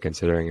Panthers are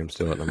considering him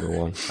still at number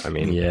 1?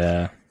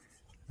 Yeah.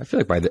 I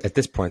feel like at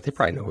this point, they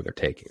probably know who they're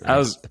taking.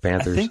 Right? The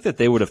Panthers. I think that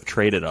they would have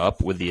traded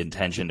up with the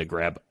intention to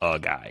grab a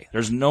guy.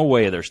 There's no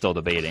way they're still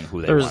debating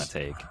who they want to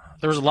take.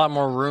 There was a lot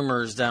more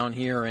rumors down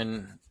here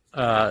in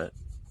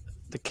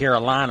the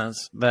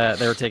Carolinas that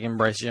they were taking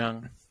Bryce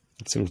Young.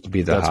 It seems to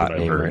be the hot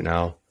name right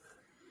now.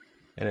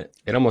 And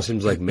it almost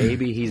seems like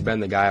maybe he's been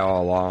the guy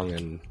all along,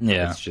 and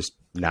it's just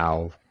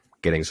now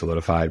getting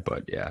solidified.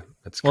 But yeah,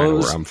 that's kind of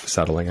where I'm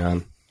settling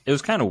on. It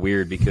was kind of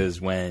weird because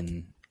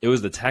when it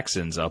was the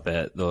Texans up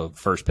at the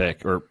first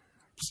pick, or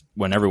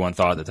when everyone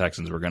thought the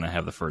Texans were going to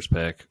have the first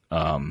pick,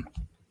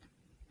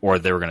 or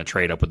they were going to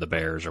trade up with the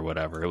Bears or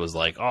whatever, it was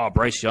like, oh,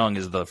 Bryce Young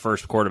is the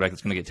first quarterback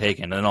that's going to get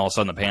taken. And then all of a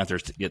sudden the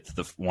Panthers get to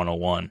the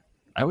 101.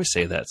 I always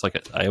say that. It's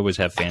like I always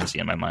have fantasy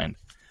in my mind.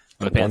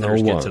 When the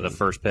Panthers get to the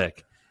first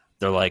pick,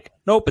 they're like,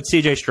 nope, it's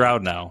CJ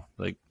Stroud now.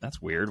 Like,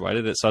 that's weird. Why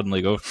did it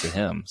suddenly go to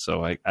him?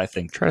 So I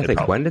think... Trying to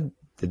think, when did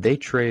they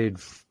trade?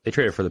 They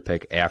traded for the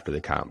pick after the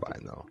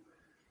Combine, though.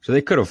 So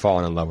they could have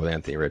fallen in love with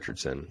Anthony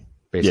Richardson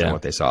based on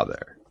what they saw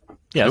there.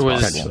 Yeah,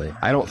 potentially.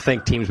 I don't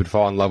think teams would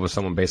fall in love with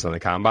someone based on the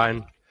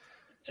Combine.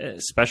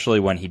 Especially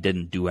when he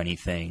didn't do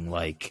anything,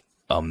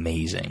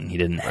 amazing. He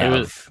didn't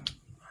have...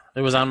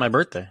 It was on my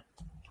birthday.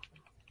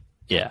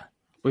 Yeah.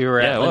 We were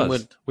at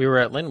Linwood. We were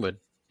at Linwood.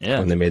 Yeah.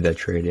 When they made that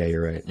trade, yeah,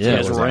 you're right.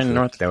 Yeah,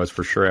 that was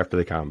for sure after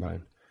the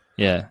Combine.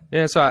 Yeah.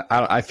 Yeah, so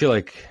I feel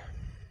like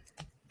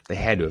they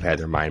had to have had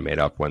their mind made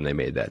up when they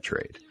made that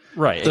trade.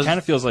 Right. It kind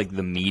of feels like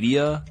the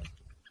media,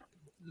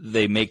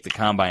 they make the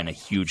Combine a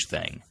huge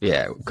thing.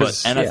 Yeah,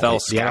 because NFL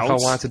scouts, the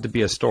NFL wants it to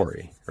be a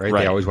story, right?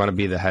 They always want to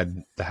be the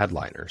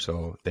headliner,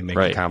 so they make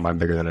the Combine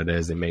bigger than it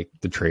is. They make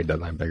the trade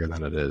deadline bigger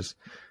than it is.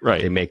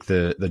 Right. They make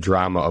the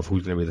drama of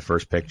who's going to be the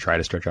first pick try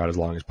to stretch out as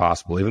long as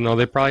possible, even though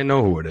they probably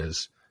know who it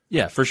is.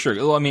 Yeah, for sure.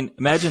 Well,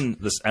 imagine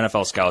this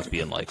NFL scouts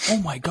being like,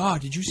 "Oh my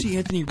God, did you see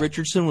Anthony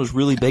Richardson was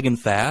really big and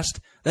fast?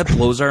 That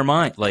blows our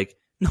mind." Like,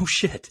 no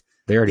shit.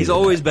 He's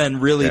always been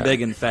really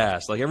big and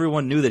fast. Like,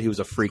 everyone knew that he was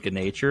a freak of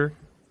nature.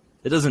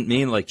 It doesn't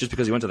mean just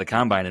because he went to the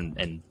Combine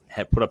and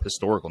had put up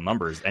historical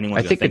numbers,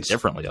 anyone's going to think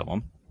differently of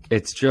him.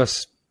 It's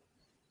just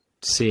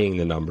seeing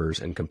the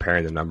numbers and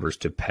comparing the numbers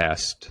to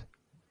past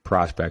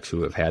prospects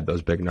who have had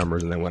those big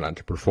numbers and then went on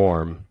to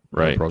perform.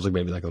 Right. Pros,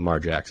 maybe like Lamar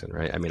Jackson,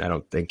 right? I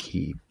don't think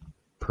he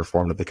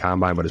performed at the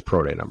Combine, but his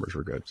pro day numbers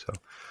were good. So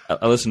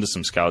I listened to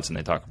some scouts and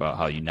they talk about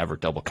how you never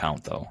double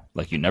count, though.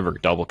 Like, you never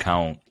double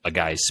count a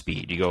guy's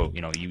speed. You go,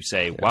 you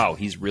say, wow,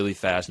 he's really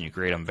fast, and you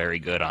grade him very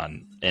good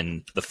on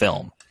the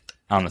film,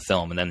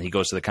 and then he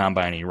goes to the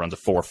Combine and he runs a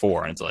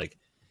 4.4, and it's like,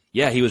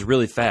 yeah, he was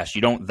really fast.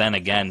 You don't then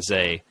again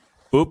say,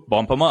 boop,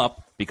 bump him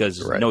up, because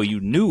you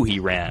knew he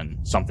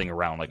ran something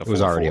around like a 4.4. It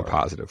was already a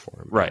positive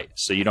for him. Right.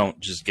 So you don't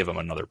just give him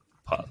another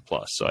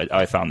plus. So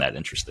I found that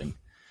interesting.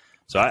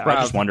 So I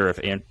just wonder if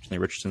Anthony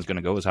Richardson's going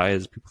to go as high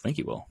as people think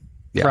he will.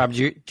 Yeah. Rob,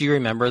 do you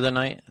remember the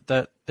night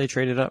that they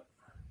traded up?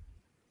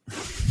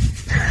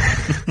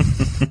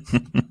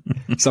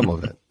 Some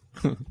of it.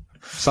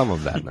 Some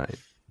of that night.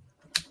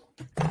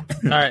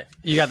 All right,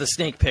 you got the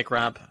snake pick,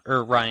 Rob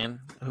or Ryan.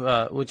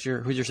 Who's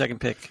your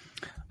second pick?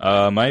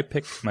 My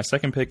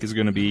second pick is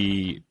going to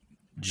be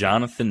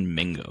Jonathan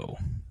Mingo.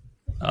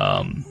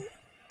 Did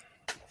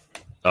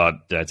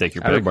I take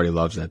your pick? Everybody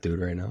loves that dude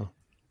right now.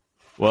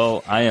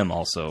 Well, I am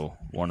also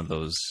one of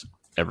those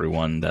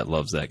everyone that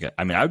loves that guy.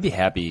 I would be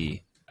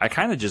happy. I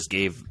kind of just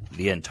gave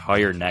the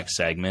entire next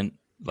segment,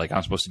 like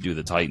I'm supposed to do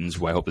the Titans,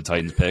 who I hope the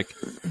Titans pick,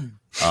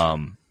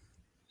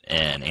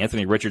 and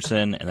Anthony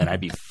Richardson, and then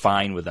I'd be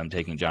fine with them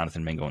taking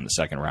Jonathan Mingo in the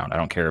second round. I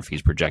don't care if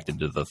he's projected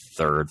to the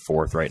third,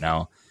 fourth right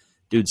now.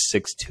 Dude's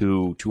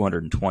 6'2",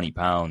 220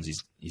 pounds.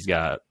 He's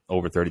got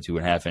over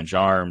 32.5-inch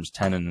arms,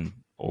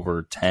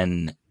 over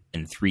 10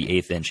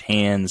 3/8 inch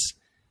hands.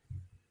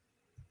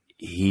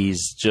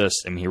 He's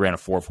just, he ran a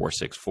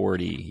 4.46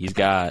 40. He's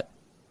got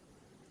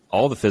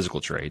all the physical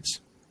traits.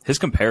 His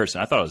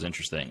comparison, I thought it was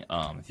interesting.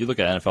 If you look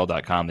at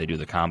NFL.com, they do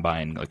the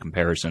combine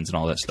comparisons and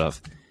all that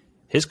stuff.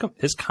 His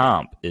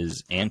comp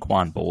is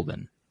Anquan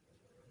Boldin.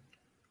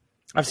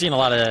 I've seen a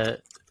lot of,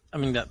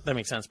 that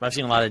makes sense, but I've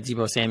seen a lot of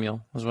Deebo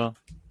Samuel as well.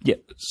 Yeah,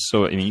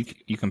 so,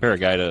 you compare a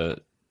guy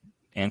to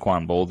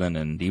Anquan Boldin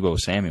and Deebo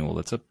Samuel,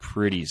 that's a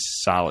pretty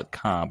solid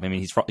comp.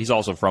 He's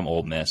also from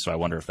Ole Miss, so I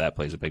wonder if that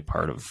plays a big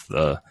part of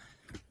the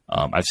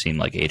I've seen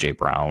like A.J.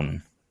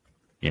 Brown,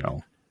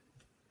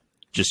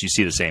 just you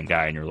see the same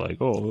guy and you're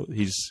like, oh,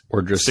 he's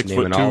or just 6'2".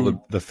 naming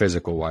all the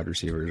physical wide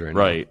receivers right now.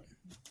 Right.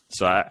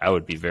 So I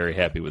would be very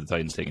happy with the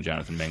Titans taking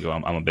Jonathan Mingo.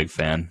 I'm a big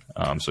fan,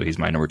 so he's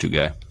my number 2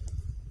 guy.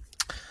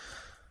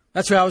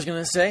 That's what I was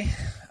going to say.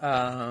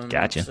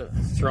 Gotcha. So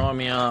throwing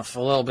me off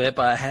a little bit,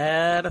 but I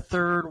had a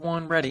third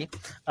one ready.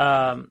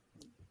 Probably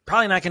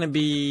not going to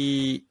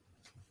be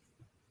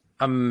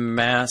a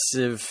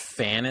massive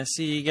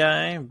fantasy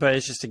guy, but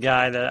it's just a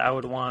guy that I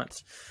would want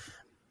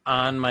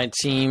on my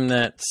team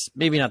that's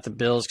maybe not the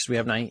Bills because we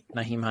have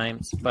Naheem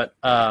Hines, but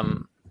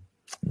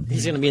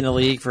he's going to be in the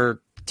league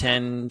for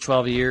 10,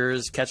 12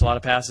 years, catch a lot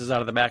of passes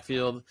out of the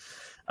backfield.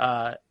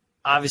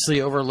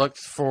 Obviously overlooked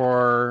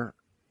for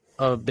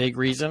a big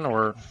reason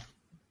or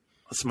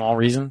a small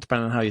reason,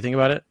 depending on how you think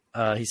about it.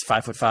 He's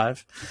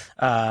 5'5",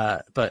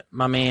 but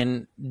my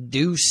man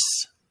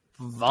Deuce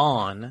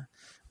Vaughn.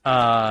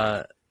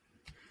 I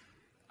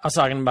was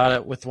talking about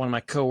it with one of my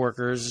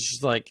coworkers. It's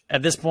just like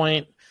at this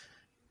point,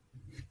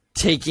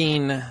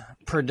 taking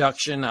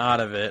production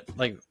out of it,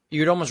 like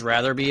you'd almost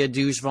rather be a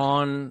Deuce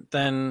Vaughn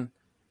than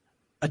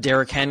a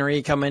Derrick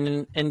Henry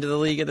coming into the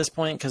league at this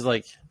point, because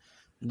like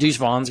Deuce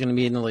Vaughn's going to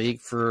be in the league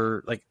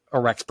for like a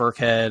Rex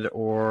Burkhead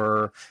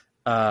or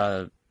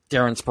Darren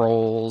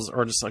Sproles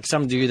or just like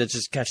some dude that's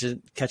just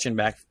catching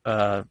back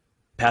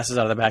passes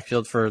out of the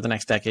backfield for the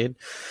next decade.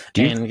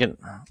 Do you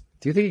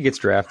think he gets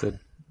drafted?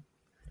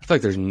 I feel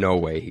like there's no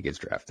way he gets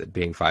drafted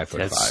being 5'5".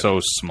 That's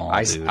so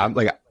small, dude.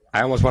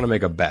 I almost want to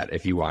make a bet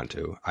if you want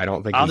to. I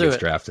don't think he gets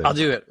drafted. I'll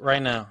do it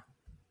right now.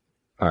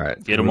 All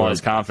right. Get him while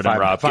he's confident,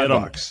 Rob. $5. Get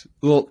him.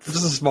 Well,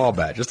 just a small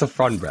bet. Just a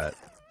fun bet.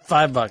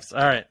 $5.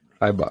 All right.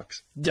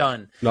 $5.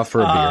 Done. Enough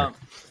for a beer.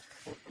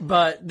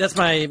 But that's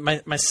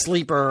my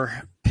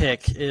sleeper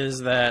pick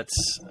is that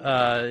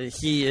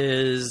he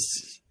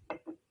is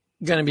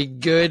going to be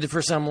good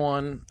for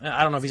someone.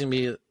 I don't know if he's going to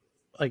be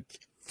like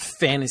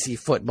fantasy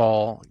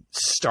football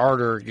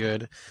starter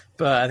good,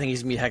 but I think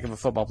he's going to be a heck of a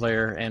football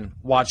player. And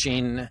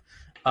watching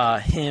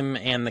him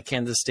and the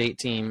Kansas State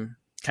team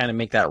kind of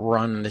make that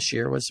run this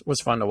year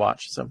was fun to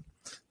watch. So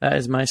that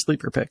is my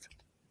sleeper pick.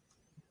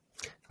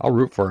 I'll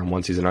root for him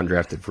once he's an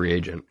undrafted free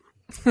agent.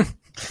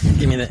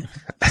 Give me that.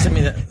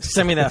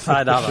 Send me that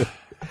 $5.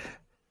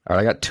 All right,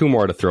 I got 2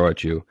 more to throw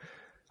at you.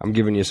 I'm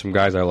giving you some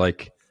guys I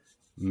like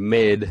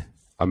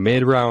a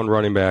mid-round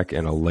running back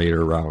and a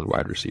later round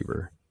wide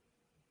receiver.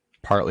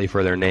 Partly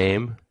for their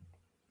name.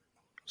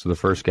 So the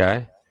first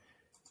guy,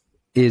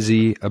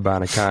 Izzy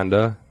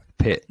Abanaconda,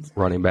 Pitt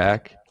running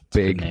back,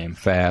 big,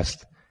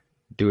 fast.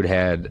 Dude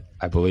had,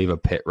 I believe, a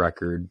Pitt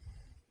record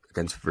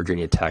against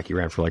Virginia Tech. He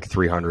ran for like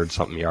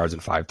 300-something yards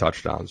and 5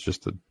 touchdowns.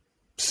 Just a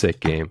sick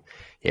game.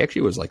 He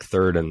actually was like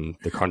 3rd in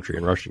the country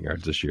in rushing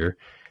yards this year.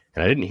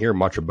 And I didn't hear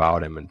much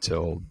about him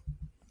until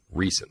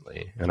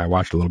recently. And I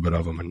watched a little bit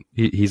of him, and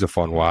he's a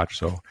fun watch.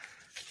 So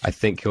I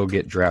think he'll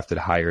get drafted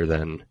higher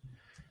than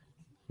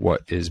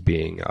what is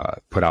being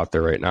put out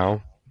there right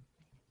now.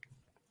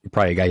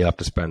 Probably a guy you'll have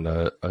to spend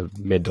a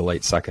mid to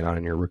late second on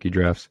in your rookie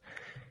drafts.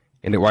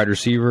 And at wide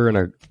receiver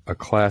in a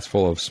class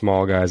full of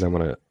small guys, I'm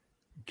going to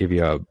give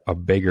you a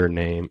bigger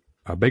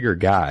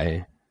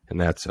guy,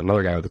 and that's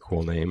another guy with a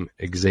cool name,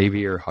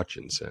 Xavier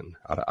Hutchinson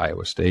out of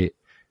Iowa State.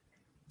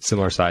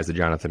 Similar size to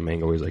Jonathan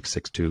Mingo. He's like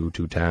 6'2",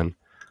 210.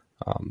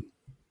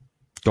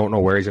 Don't know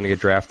where he's going to get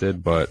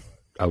drafted, but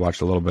I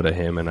watched a little bit of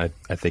him, and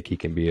I think he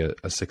can be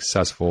a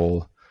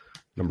successful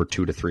number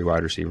 2 to 3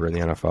 wide receiver in the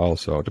NFL.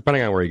 So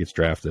depending on where he gets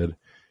drafted,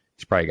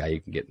 he's probably a guy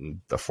you can get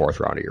in the 4th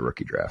round of your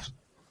rookie drafts.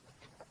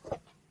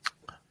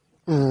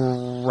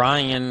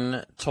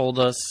 Ryan told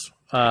us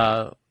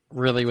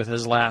really with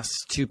his last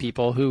 2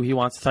 people who he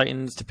wants the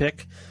Titans to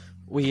pick.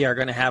 We are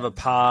going to have a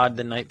pod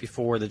the night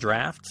before the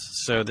draft,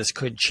 so this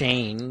could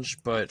change.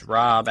 But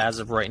Rob, as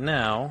of right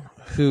now,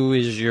 who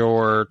is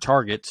your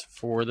target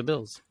for the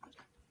Bills?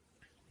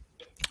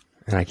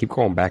 And I keep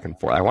going back and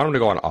forth. I want him to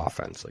go on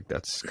offense. Like,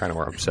 that's kind of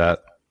where I'm set.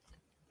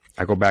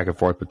 I go back and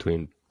forth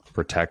between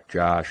protect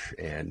Josh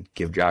and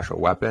give Josh a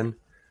weapon.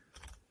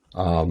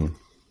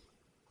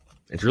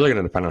 It's really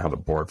going to depend on how the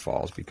board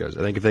falls, because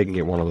I think if they can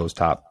get one of those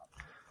top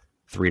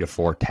 3 to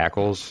 4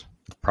 tackles.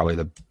 Probably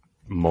the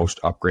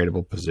most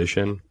upgradable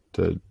position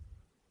to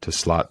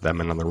slot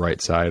them in on the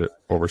right side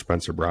over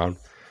Spencer Brown.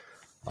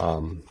 I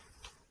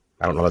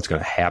don't know that's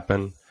going to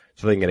happen.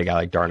 So they can get a guy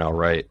like Darnell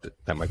Wright.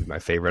 That might be my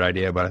favorite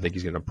idea, but I think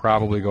he's going to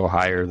probably go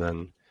higher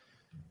than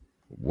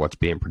what's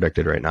being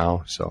predicted right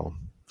now. So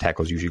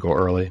tackles usually go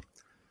early.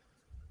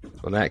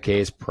 So in that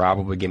case,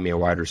 probably give me a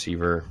wide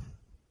receiver.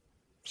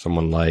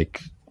 Someone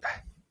like,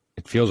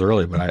 it feels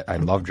early, but I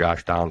love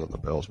Josh Downs on the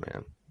Bills,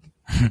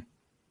 man.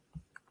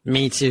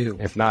 Me too.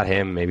 If not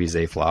him, maybe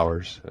Zay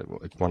Flowers.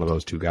 One of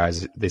those two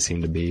guys. They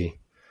seem to be.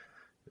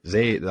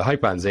 Zay. The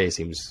hype on Zay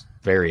seems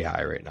very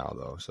high right now,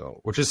 though.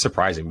 So, which is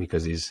surprising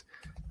because he's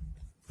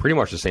pretty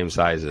much the same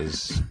size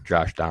as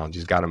Josh Downs.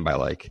 He's got him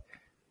by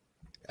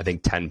I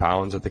think 10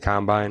 pounds at the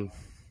combine.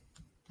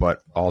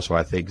 But also,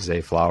 I think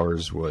Zay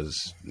Flowers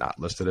was not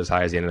listed as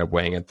high as he ended up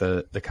weighing at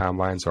the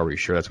combine. So, are we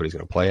sure that's what he's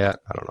going to play at?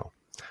 I don't know.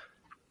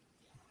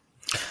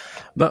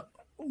 But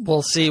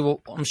we'll see.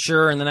 I'm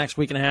sure in the next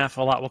week and a half,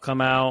 a lot will come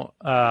out.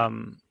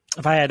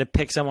 If I had to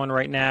pick someone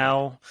right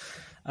now,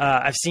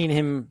 I've seen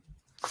him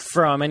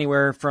from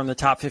anywhere from the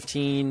top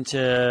 15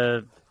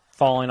 to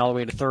falling all the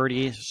way to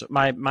 30. So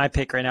my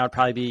pick right now would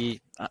probably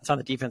be, it's on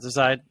the defensive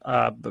side,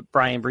 but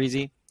Brian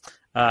Breezy.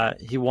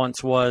 He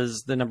once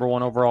was the number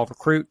 1 overall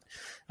recruit.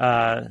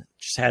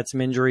 Just had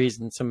some injuries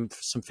and some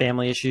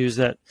family issues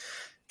that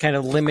kind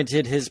of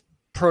limited his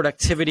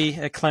productivity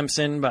at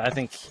Clemson, but I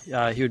think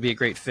he would be a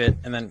great fit.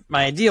 And then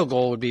my ideal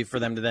goal would be for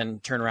them to then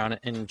turn around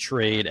and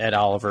trade Ed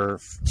Oliver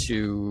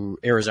to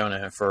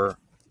Arizona for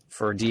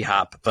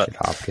D-Hop. But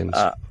Hopkins.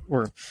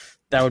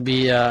 That would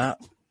be a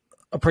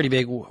pretty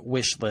big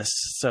wish list.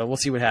 So we'll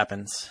see what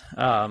happens.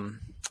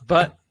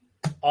 But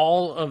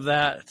all of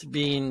that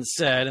being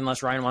said,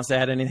 unless Ryan wants to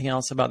add anything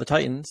else about the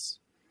Titans.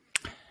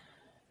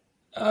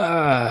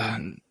 I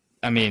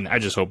mean, I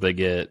just hope they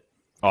get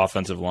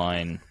offensive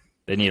line.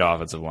 They need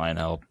offensive line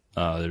help.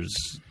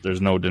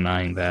 There's no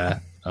denying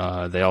that.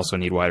 They also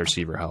need wide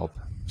receiver help.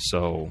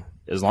 So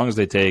as long as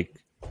they take,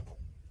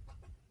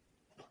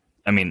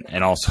 I mean,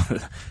 and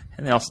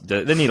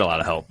they need a lot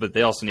of help, but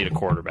they also need a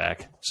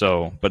quarterback.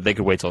 So, but they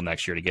could wait till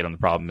next year to get them. The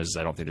problem is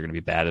I don't think they're going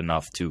to be bad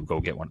enough to go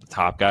get one of the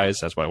top guys.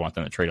 That's why I want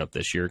them to trade up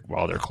this year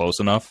while they're close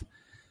enough.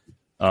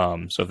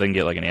 So if they can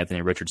get like an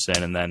Anthony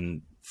Richardson and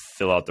then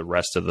fill out the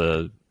rest of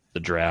the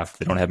draft,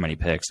 they don't have many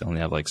picks. They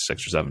only have like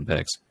 6 or 7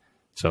 picks.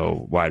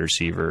 So wide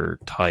receiver,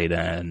 tight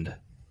end,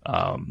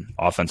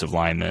 offensive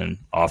lineman.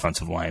 I think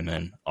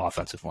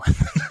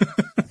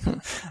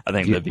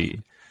that'd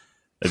be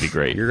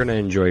great. You're going to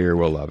enjoy your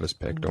Will Levis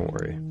pick. Don't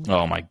worry.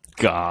 Oh my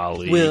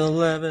golly, Will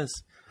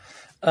Levis.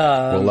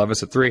 Will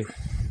Levis at 3.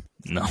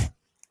 No,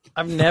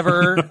 I've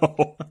never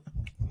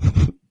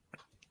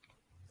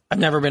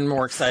been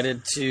more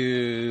excited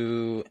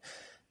to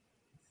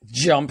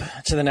jump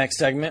to the next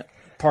segment.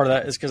 Part of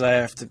that is because I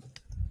have to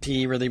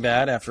pee really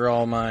bad after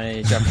all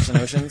my Jefferson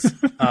Oceans.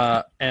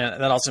 And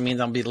that also means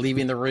I'll be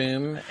leaving the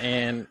room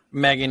and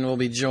Megan will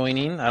be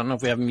joining. I don't know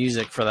if we have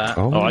music for that.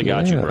 Oh I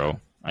got you, bro.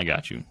 I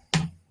got you.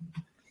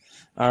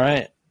 All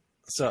right.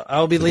 So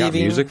I'll be leaving. Got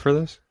music for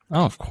this?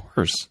 Oh, of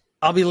course.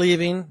 I'll be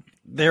leaving.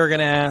 They're going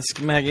to ask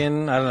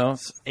Megan, I don't know,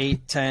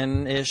 8,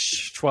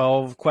 10-ish,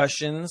 12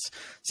 questions.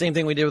 Same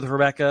thing we did with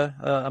Rebecca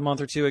a month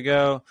or 2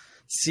 ago.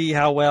 See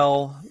how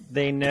well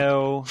they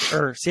know,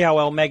 or see how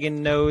well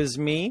Megan knows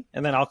me,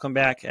 and then I'll come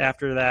back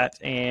after that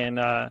and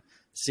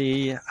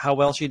see how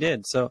well she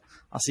did. So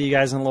I'll see you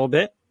guys in a little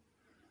bit.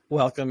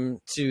 Welcome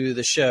to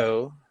the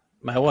show,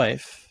 my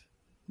wife,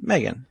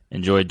 Megan.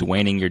 Enjoy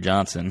Dwayning your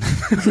Johnson.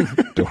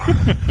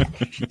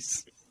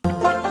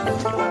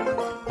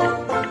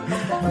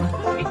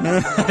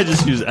 I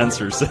just use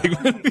Enser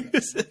segment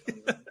music.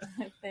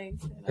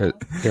 Thanks.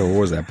 Yeah, what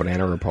was that?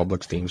 Banana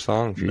Republic's theme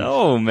song? Jeez.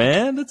 No,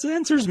 man, that's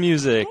Enser's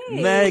music.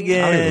 Hey.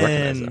 Megan. I don't even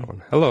recognize that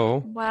one.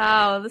 Hello.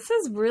 Wow, this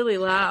is really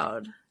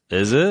loud.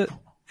 Is it?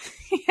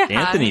 Yeah.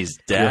 Anthony's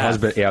deaf. Your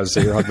husband, yeah, I was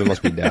saying your husband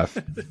must be deaf.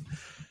 I'm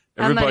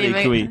not Everybody,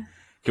 even-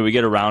 can we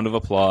get a round of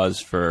applause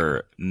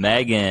for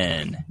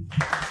Megan?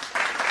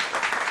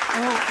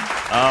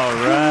 Oh, All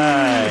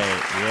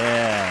right.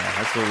 Yeah,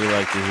 that's what we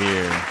like to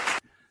hear.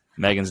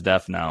 Megan's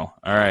deaf now.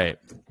 All right.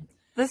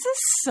 this is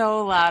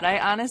so loud. I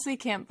honestly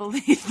can't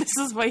believe this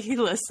is what he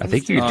listens I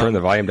think to. you can turn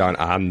the volume down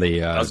on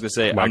the I was gonna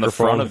say, on the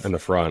microphone front of- in the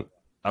front.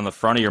 On the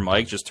front of your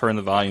mic, just turn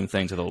the volume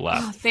thing to the Oh,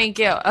 left. thank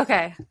you.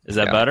 Okay. Is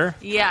that Yeah. better?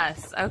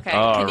 Yes. Okay.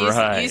 All Can you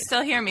right. you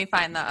still hear me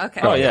fine though? Okay.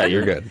 Oh, yeah,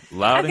 you're good.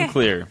 Loud and Okay.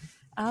 clear.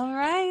 All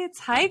right.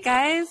 Hi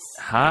guys.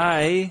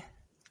 Hi.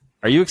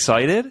 Are you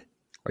excited?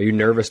 Are you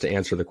nervous to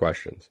answer the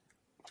questions?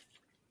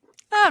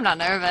 No, I'm not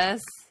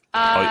nervous.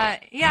 Yeah,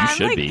 you I'm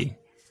should like, be.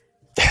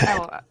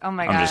 Oh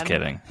my god. I'm just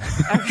kidding.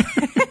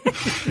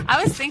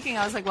 I was thinking,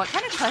 I was like, what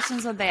kind of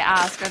questions would they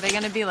ask? Are they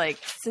going to be like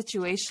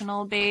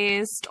situational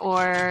based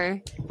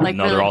or like?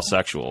 No, really... they're all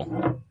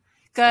sexual.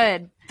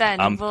 Good. Then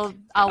I'm I'll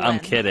win. I'm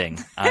kidding.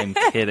 I'm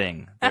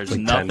kidding. There's Like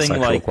 10 nothing sexual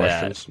like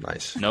questions? that.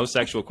 Nice. No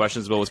sexual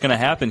questions. But what's going to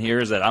happen here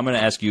is that I'm going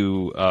to ask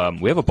you.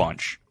 We have a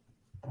bunch.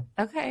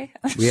 Okay.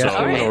 We have So-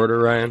 them in Alright. order,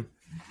 Ryan.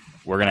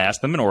 we're gonna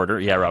ask them in order.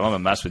 Yeah, Rob, I'm gonna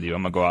mess with you.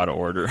 I'm gonna go out of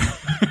order.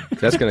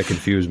 That's gonna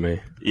confuse me.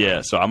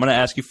 Yeah, so I'm gonna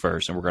ask you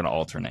first, and we're gonna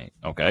alternate.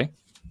 Okay.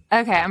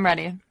 Okay, I'm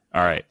ready.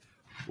 All right.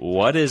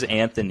 What is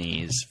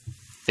Anthony's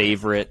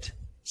favorite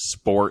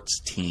sports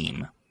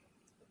team?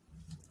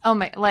 Oh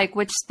my! Like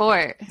which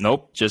sport?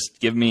 Nope. Just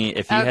give me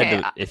if you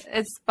had to. If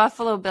it's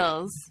Buffalo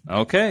Bills.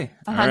 Okay.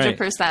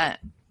 100%.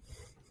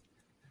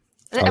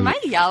 Am I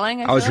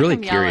yelling? I was feel really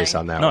like I'm curious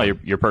yelling. on that. No, one.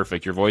 you're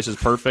perfect. Your voice is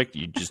perfect.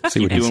 You just See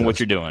keep what he doing what says.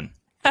 you're doing.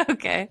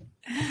 Okay.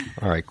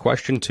 All right.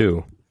 Question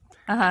 2.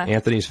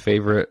 Anthony's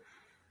favorite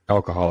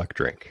alcoholic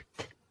drink.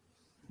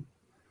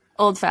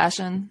 Old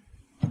fashioned.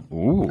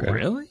 Ooh,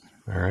 really?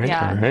 All right.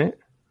 Yeah. All right.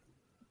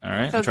 All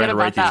right. Feel I'm trying good to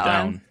write about these that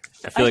down. one.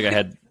 I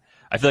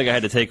feel like I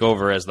had to take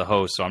over as the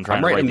host, so I'm trying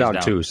I'm to write writing these them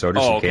down too, so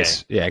just in okay.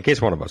 case. Yeah, in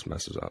case one of us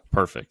messes up.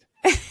 Perfect.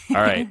 All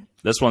right.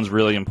 This one's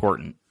really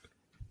important.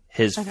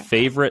 His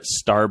favorite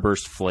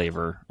Starburst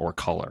flavor or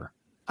color.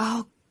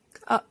 Oh.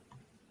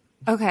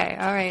 Okay.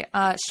 All right.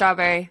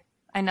 Strawberry.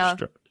 I know.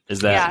 Is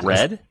that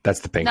red?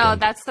 That's the pink No, one.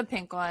 that's the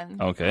pink one.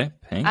 Okay.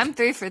 Pink. I'm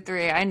 3 for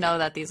 3. I know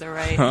that these are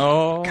right.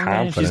 Oh,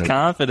 man, she's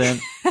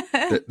confident.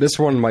 This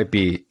one might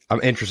be...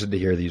 I'm interested to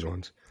hear these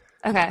ones.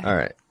 Okay. All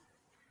right.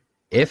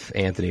 If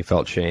Anthony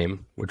felt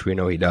shame, which we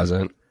know he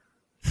doesn't,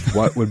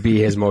 what would be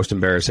his most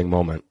embarrassing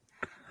moment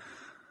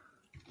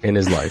in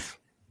his life?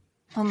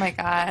 Oh my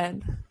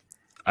God.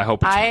 I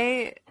hope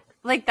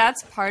it's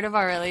that's part of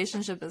our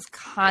relationship is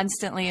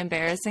constantly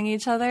embarrassing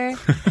each other.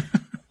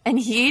 And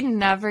he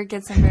never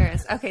gets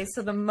embarrassed. Okay,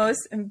 so the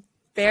most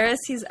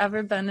embarrassed he's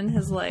ever been in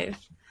his life.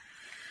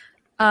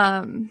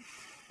 Oh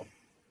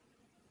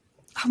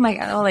my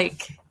God, I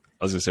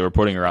was gonna say we're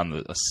putting her on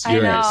a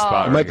serious I know.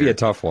 spot. It might be a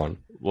tough one.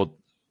 Well,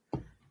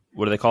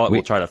 what do they call it?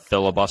 We'll try to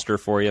filibuster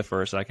for you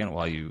for a second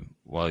while you.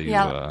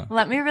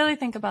 let me really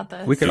think about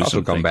this. We could Do also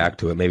some come thinking. back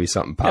to it. Maybe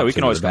something pops Yeah, we can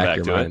into always the come back back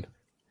of to your it. mind.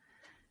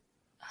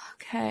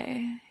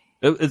 Okay.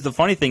 The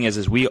funny thing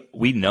is we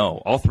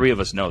know, all three of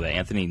us know that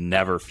Anthony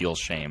never feels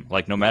shame.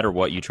 Like no matter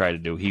what you try to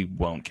do, he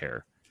won't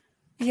care.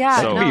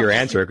 Yeah. That could be your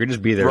answer. It could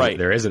just be there. Right.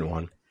 There isn't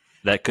one.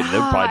 That would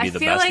probably be the I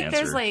feel best like answer.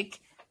 there's like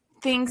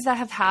things that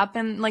have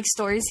happened, like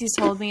stories he's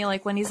told me,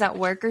 like when he's at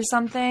work or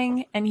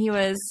something, and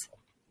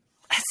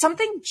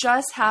something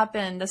just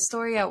happened, a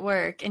story at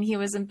work, and he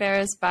was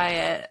embarrassed by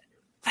it.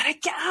 But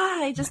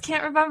I just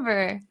can't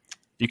remember.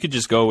 You could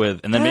just go with,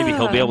 and then maybe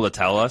he'll be able to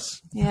tell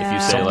us if Yeah. you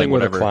say Something like with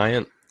whatever. a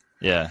client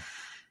Yeah.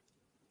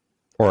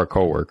 or a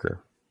coworker.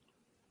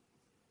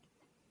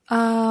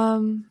 I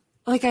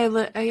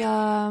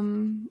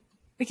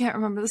can't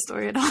remember the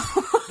story at all.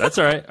 That's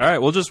all right. All right,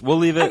 we'll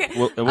leave it. Okay.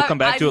 We'll come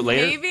back to it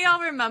later. Maybe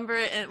I'll remember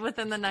it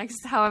within the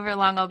next however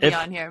long I'll be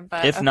on here.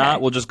 But if okay.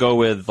 not, we'll just go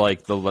with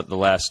like the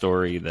last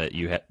story that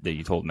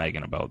you told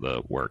Megan about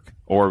the work,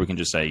 or we can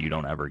just say you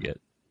don't ever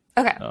get.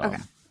 Okay. All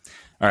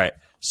right.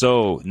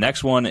 So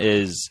next one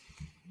is.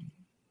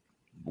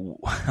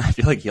 I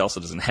feel like he also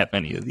doesn't have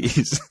any of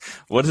these.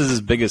 What is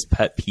his biggest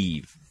pet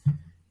peeve?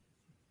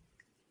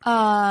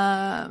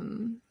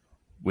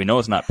 We know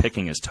it's not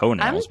picking his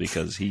toenails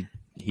because he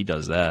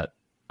does that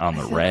on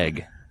the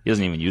reg. He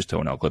doesn't even use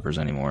toenail clippers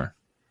anymore.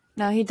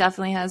 No, he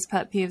definitely has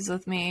pet peeves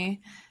with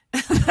me.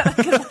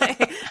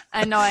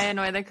 I know I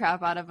annoy the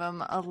crap out of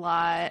him a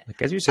lot.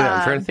 Like as you said,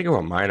 I'm trying to think of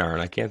what mine are,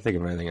 and I can't think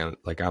of anything on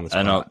the spot.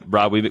 I know,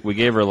 Rob. We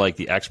gave her like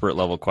the expert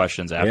level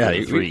questions after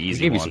the three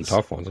easy gave ones. you some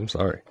tough ones. I'm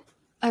sorry.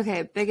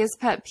 Okay, biggest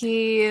pet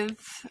peeve.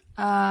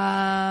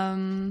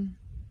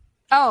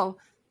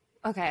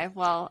 Okay.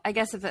 Well, I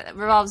guess if it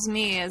revolves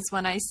me is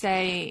when I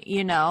say,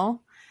 You know.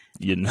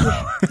 he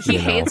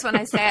hates when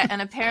I say it,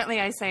 and apparently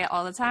I say it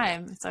all the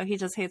time. So he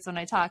just hates when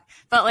I talk.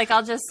 But like,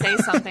 I'll just say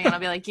something, and I'll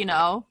be like,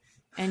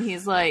 and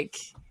he's like,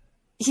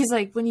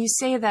 when you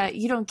say that,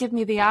 you don't give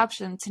me the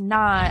option to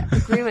not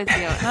agree with you.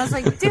 And I was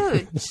like,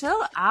 dude,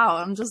 chill out.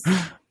 I'm just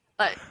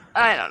like,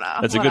 I don't know.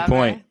 That's a good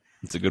point.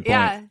 It's a good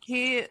point.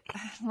 Yeah,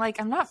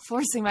 I'm not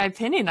forcing my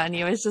opinion on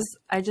you. It's just,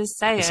 I just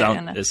say it.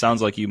 It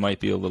sounds like you might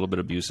be a little bit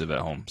abusive at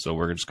home, so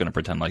we're just going to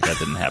pretend like that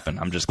didn't happen.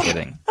 I'm just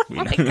kidding.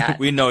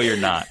 We know you're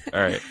not.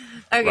 All right.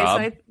 Okay,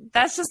 Rob? so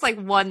that's just like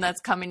one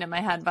that's coming to my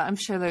head, but I'm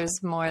sure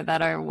there's more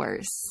that are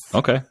worse.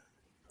 Okay.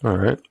 All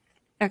right.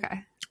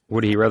 Okay.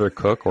 Would he rather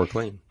cook or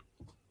clean?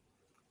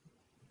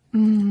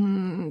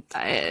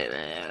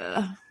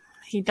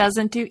 He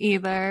doesn't do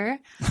either.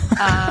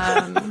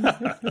 I'm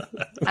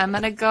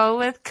going to go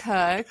with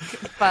cook,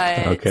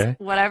 but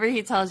whatever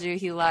he tells you,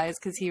 he lies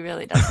because he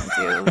really doesn't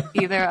do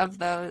either of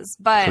those.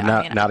 But So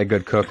not a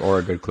good cook or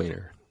a good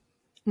cleaner.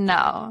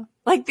 No.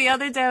 Like the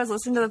other day I was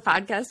listening to the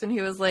podcast and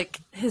he was like,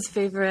 his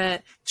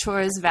favorite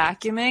chore is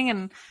vacuuming.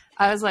 And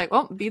I was like,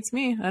 well, beats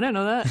me. I didn't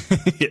know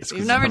that. Yes,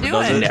 You never do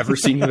I've it. never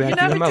seen you You vacuum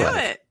never in my do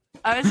life. it.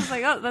 I was just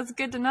like, oh, that's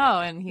good to know.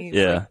 And he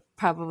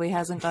probably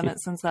hasn't done it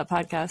since that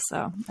podcast.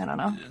 So I don't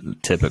know.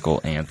 Typical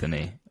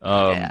Anthony.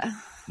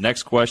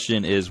 Next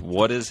question is,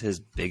 what is his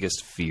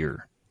biggest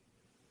fear?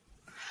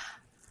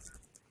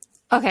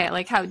 Okay,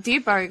 like how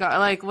deep are we going?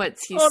 Like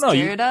what's he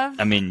scared of?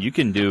 I mean, you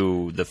can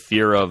do the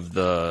fear of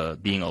the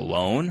being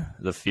alone,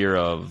 the fear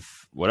of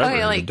whatever, Okay,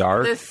 in the like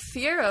dark. the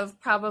fear of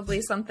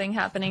probably something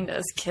happening to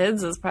his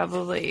kids is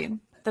probably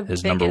the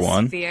His biggest number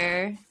one?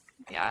 fear.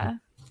 Yeah.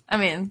 I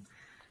mean,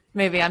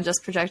 maybe I'm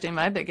just projecting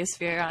my biggest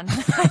fear on.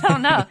 I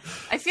don't know.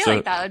 I feel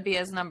like that would be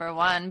his number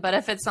one. But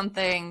if it's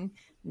something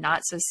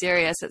not so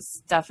serious,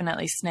 it's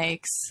definitely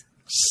snakes.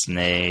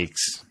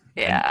 Snakes.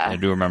 Yeah. I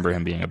do remember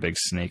him being a big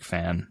snake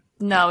fan.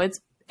 No, it's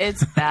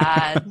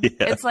bad. Yeah.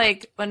 It's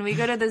like when we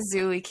go to the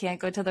zoo, we can't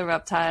go to the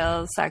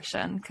reptile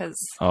section because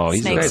You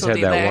snakes guys will had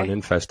be that there. one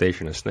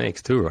infestation of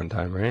snakes too one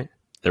time, right?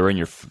 They were in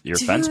your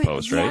fence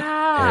post, right? Yeah,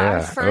 our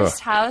Yeah. first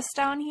house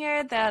down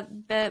here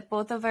that bit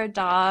both of our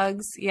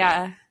dogs.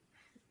 Yeah,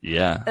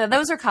 Yeah.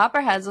 those are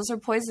copperheads. Those are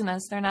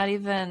poisonous. They're not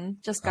even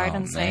just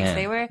garden snakes. man.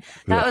 They were.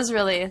 That was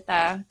really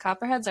the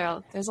copperheads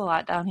are. There's a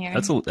lot down here.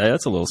 That's a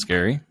little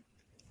scary.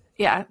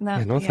 Yeah. No.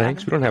 Yeah, no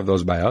thanks. We don't have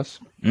those by us.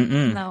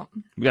 No.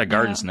 We got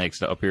garden No.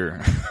 snakes up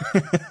here.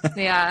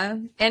 Yeah,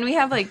 and we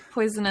have like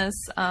poisonous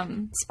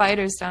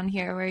spiders down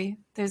here where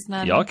there's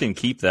none. Y'all can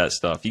keep that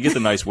stuff. You get the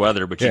nice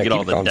weather, but you Yeah, get all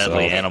keep the going,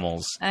 deadly so.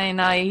 animals. I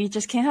know you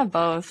just can't have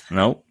both.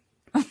 Nope.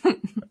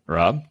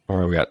 Rob? All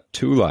right, we got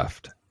 2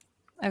 left.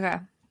 Okay.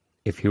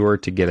 If you were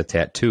to get a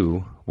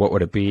tattoo, what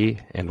would it be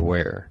and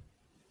where?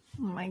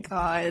 Oh my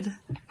god.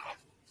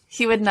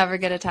 He would never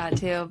get a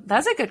tattoo.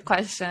 That's a good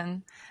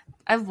question.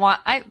 I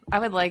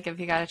would like if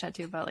he got a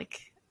tattoo, but like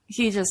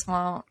he just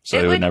won't.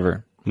 So they would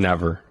never.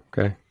 Never.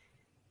 Okay.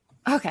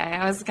 Okay,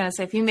 I was gonna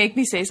say if you make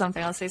me say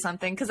something, I'll say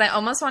something because I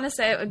almost want to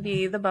say it would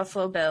be the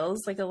Buffalo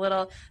Bills, like a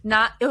little.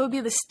 Not it would be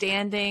the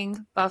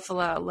standing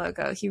Buffalo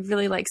logo. He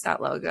really likes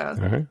that logo.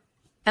 Uh-huh.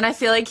 And I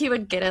feel like he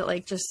would get it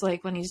like just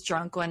like when he's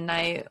drunk one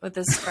night with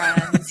his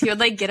friends. He would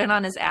like get it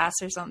on his ass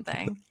or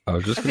something. I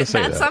was just going to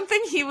say That's that.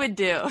 something he would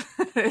do.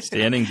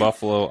 Standing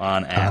buffalo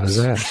on On ass. his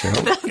ass, yeah.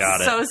 That's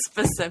Got it. so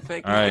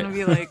specific. All He's right. gonna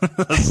be like,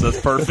 That's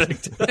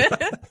perfect.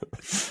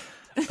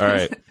 All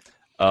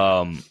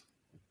right.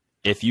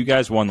 If you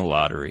guys won the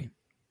lottery,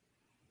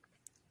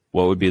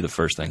 what would be the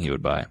first thing he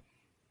would buy?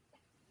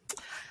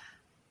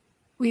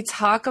 we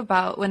talk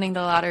about winning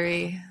the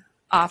lottery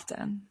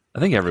often. I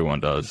think everyone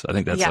does. I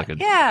think that's yeah. like a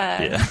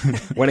yeah.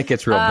 When it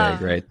gets real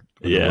big, right?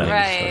 When the yeah. winnings are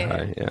Right.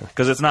 high, yeah.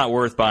 Because it's not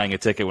worth buying a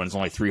ticket when it's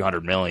only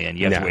 300 million.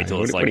 You have to Nah, wait till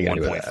what- it's what like do you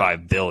gotta do with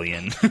 1.5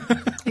 billion.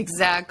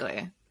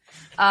 Exactly.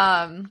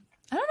 I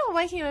don't know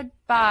what he would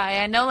buy.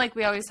 I know like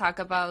we always talk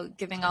about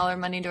giving all our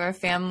money to our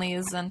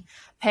families and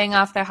paying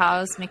off their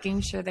house,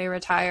 making sure they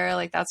retire.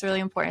 Like that's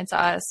really important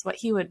to us. What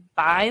he would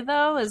buy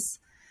though is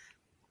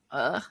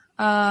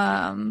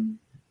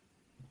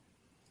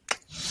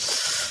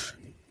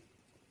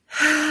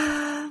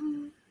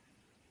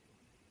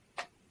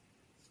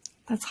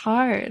that's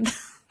hard.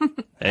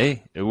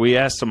 Hey, we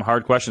asked some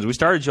hard questions. We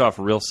started you off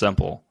real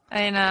simple.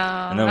 I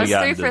know. then we I was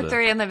got 3 into for the-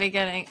 3 in the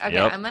beginning. Okay,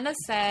 Yep. I'm gonna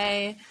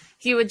say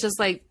he would just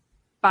like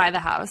buy the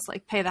house,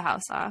 like pay the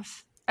house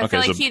off. I Okay, feel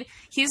like so-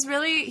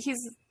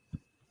 he's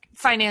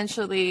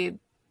financially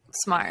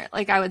smart.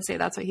 Like I would say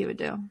that's what he would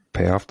do.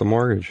 Pay off the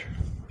mortgage.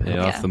 Pay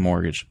Yeah. off the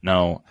mortgage.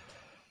 No,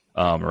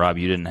 Rob,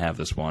 you didn't have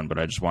this one, but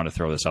I just want to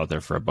throw this out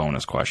there for a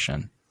bonus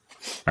question.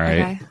 All right.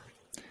 Okay.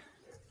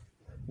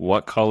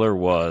 What color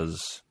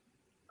was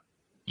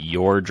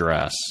your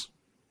dress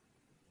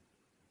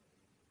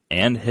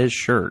and his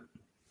shirt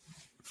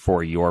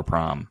for your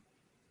prom?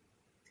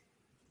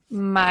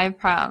 My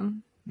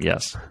prom.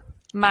 Yes,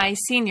 My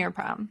senior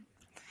prom.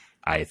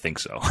 I think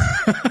so.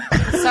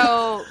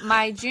 So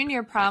my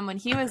junior prom, when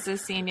he was a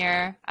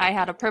senior, I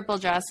had a purple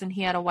dress and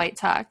he had a white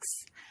tux.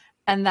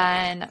 And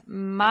then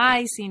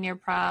my senior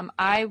prom,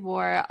 I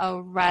wore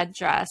a red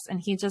dress and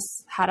he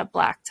just had a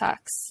black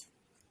tux.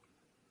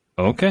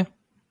 Okay.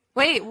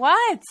 Wait,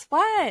 what?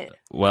 What?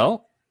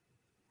 Well,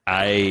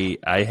 I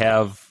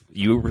have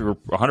you were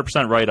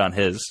 100% right on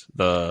his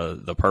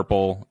the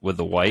purple with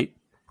the white.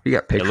 You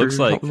got pictures looks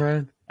or like- something,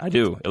 Ryan? I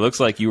do. It looks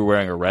like you were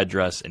wearing a red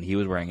dress and he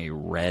was wearing a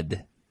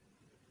red,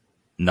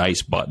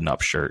 nice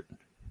button-up shirt.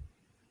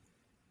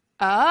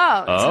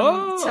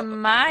 Oh, to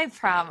my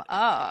prom.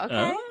 Oh,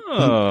 okay. Oh.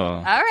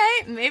 All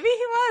right, maybe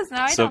he was.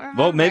 Now I So, don't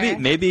remember. well,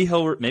 maybe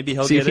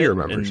he'll See get if he it.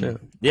 remembers, and-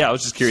 yeah, I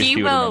was just curious if He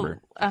he would will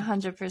remember.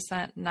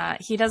 100%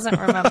 not. He doesn't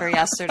remember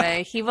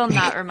yesterday. He will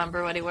not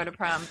remember what he wore to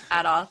prom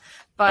at all.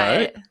 But All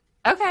right.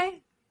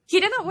 okay, he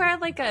didn't wear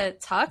like a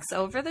tux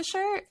over the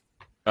shirt.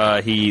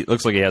 He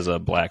looks like he has a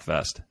black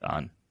vest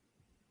on.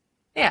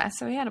 Yeah,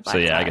 so he had a black. So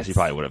yeah, I tux. guess he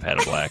probably would have had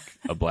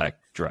a black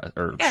dress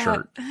or Yeah.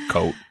 shirt,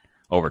 coat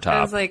over I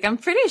top. was like, I'm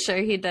pretty sure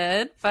he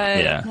did, but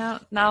Yeah.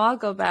 now I'll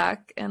go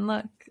back and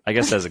look. I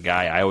guess as a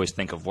guy, I always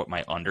think of what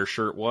my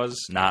undershirt was,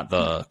 not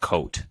the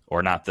coat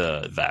or not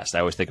the vest. I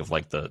always think of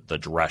like the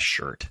dress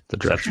shirt. The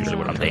dress That's usually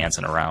what I'm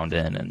dancing around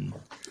in. And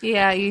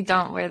Yeah, you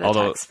don't wear the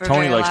although tux for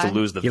Tony very likes to long.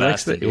 lose the He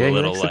likes vest to- and do yeah, a he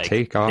little likes to like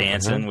take off,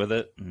 dancing uh-huh. with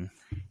it.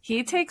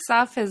 He takes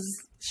off his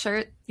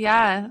shirt.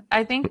 Yeah,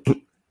 I think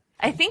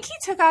he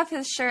took off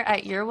his shirt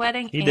at your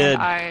wedding and did.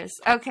 ours.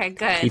 Okay,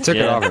 good. He took it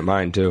Yeah. off at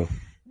mine, too.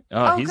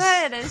 Oh, he's,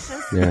 good.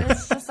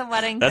 It's just a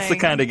wedding That's thing.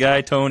 the kind of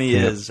guy Tony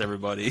is,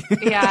 everybody.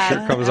 Yeah.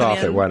 Sure comes off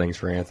at weddings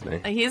for Anthony.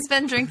 He's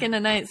been drinking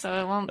tonight, so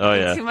it won't Oh, be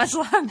yeah. too much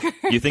longer.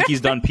 You think he's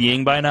done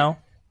peeing by now?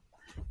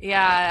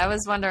 Yeah, I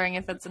was wondering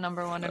if it's a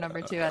number 1 or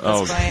number 2 at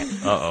this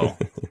point. Uh-oh.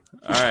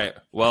 All right.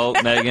 Well,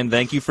 Megan,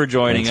 thank you for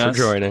joining Thanks us.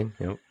 for joining.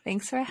 Yep.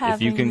 Thanks for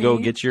having me. If you can go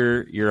get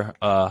your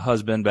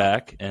husband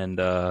back, and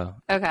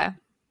Okay.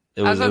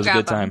 it was a grab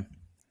good time.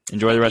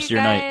 Enjoy the rest of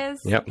your night. guys.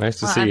 Yep. Nice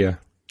to Well, see you.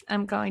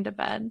 I'm going to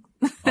bed.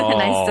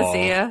 Nice to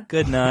see you.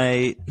 Good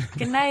night.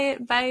 Good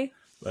night. Bye.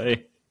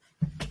 Bye.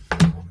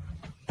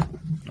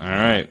 All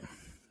right.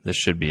 This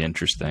should be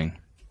interesting.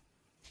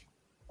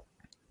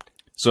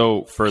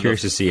 So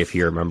Curious to see if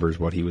he remembers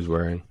what he was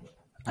wearing.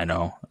 I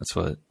know that's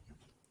what.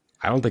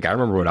 I don't think I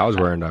remember what I was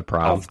wearing to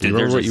prom. Oh, Do you dude,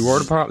 remember what there's you wore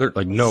to prom?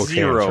 Like no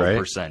chance, right?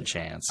 0%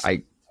 chance.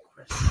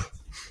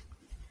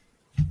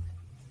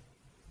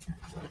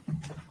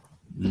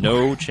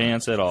 No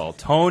chance at all.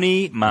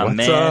 Tony, my What's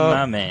man, up?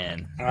 my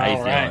man. How you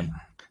All right. feeling?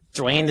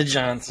 Dwayne the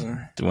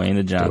Johnson. Dwayne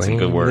the Johnson.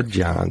 Good Dwayne work. the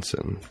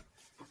Johnson.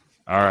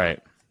 All right.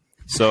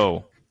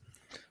 So,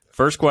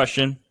 first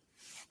question.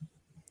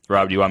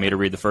 Rob, do you want me to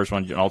read the first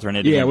one?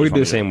 Alternate? Yeah, we do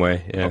the same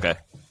way. Yeah. Okay.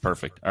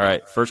 Perfect. All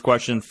right. First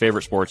question.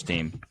 Favorite sports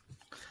team?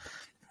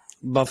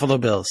 Buffalo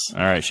Bills. All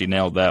right. She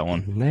nailed that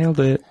one. Nailed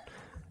it.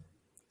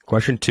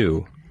 Question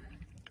 2.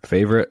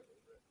 Favorite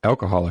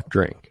alcoholic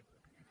drink?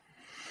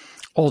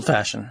 Old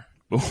fashioned.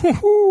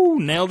 Ooh,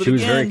 nailed it She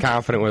was again. very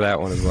confident with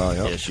that one as well.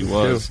 Yep. Yeah, she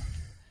was.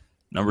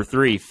 Number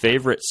 3.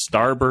 Favorite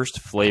Starburst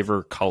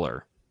flavor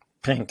color?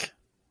 Pink.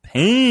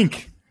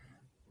 Pink.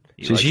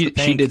 He So likes the she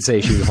pink. did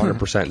say she was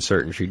 100%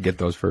 certain she'd get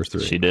those first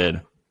 3. She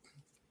did.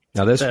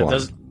 Now this one.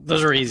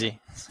 Those are easy.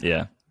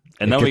 Yeah.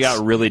 And then we gets-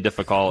 got really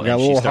difficult. got a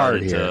and she little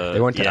hard started here. to,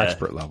 They went to yeah.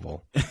 expert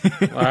level.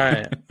 All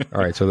right.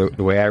 All right. So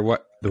the way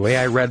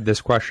I read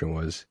this question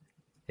was,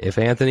 if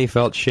Anthony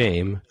felt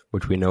shame,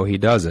 which we know he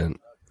doesn't,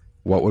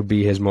 what would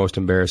be his most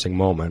embarrassing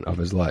moment of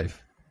his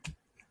life?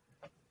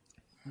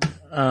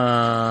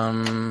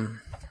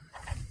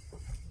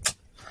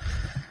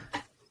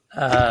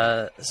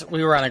 So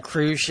we were on a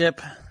cruise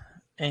ship,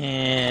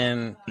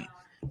 and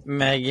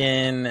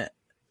Megan.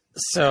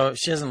 So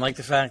she doesn't like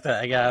the fact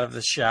that I got out of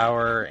the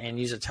shower and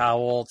used a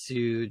towel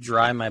to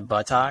dry my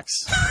buttocks.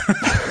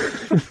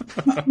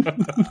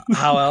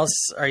 How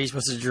else are you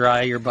supposed to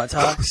dry your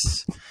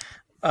buttocks?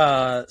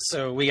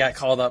 So we got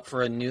called up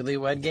for a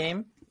newlywed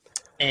game,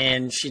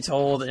 and she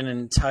told an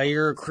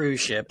entire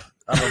cruise ship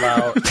of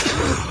about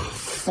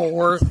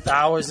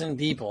 4,000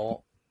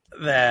 people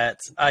that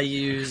I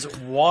use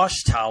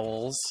wash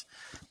towels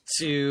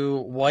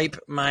to wipe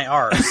my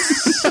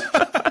arse.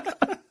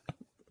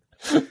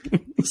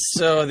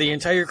 So the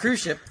entire cruise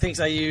ship thinks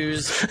I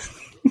use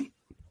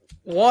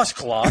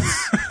washcloths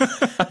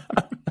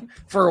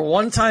for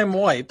one-time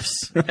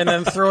wipes and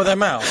then throw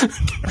them out.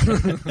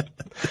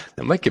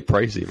 That might get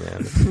pricey,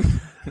 man.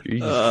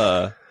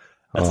 Jeez.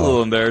 That's a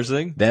little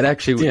embarrassing. That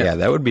actually, Yeah. yeah,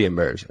 that would be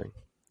embarrassing.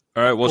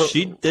 All right. Well,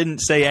 she didn't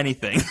say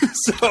anything,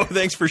 so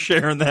thanks for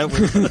sharing that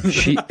with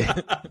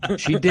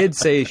us. She did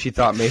say she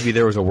thought maybe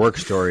there was a work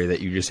story that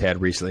you just had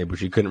recently, but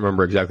she couldn't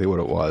remember exactly what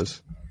it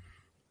was.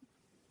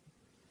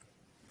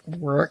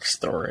 Work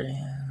story.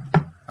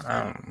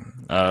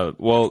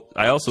 Well,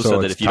 I also So said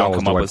that it's if you don't towels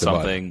come to up wipe with the butt.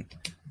 something,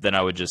 then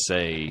I would just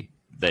say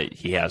that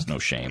he has no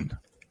shame.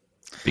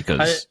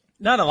 Because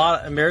Not a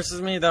lot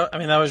embarrasses me though. I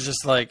mean, that was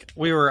just like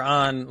we were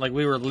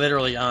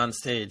literally on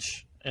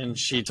stage, and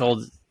she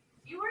told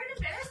You weren't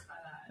embarrassed by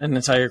that. an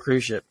entire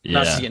cruise ship.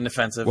 Now Yeah. she's getting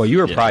defensive. Well, you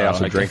were Yeah, probably no,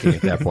 also I- drinking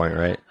at that point,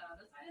 right?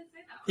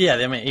 yeah,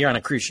 I mean, you're on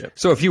a cruise ship.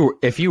 So if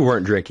you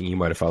weren't drinking, you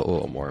might have felt a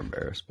little more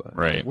embarrassed. But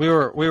right. We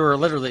were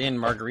literally in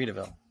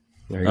Margaritaville.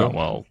 there you Oh, go.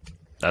 well,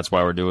 that's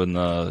why we're doing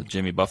the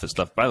Jimmy Buffett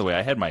stuff. By the way,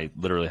 I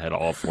literally had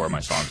all 4 of my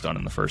songs done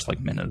in the first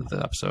minute of the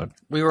episode.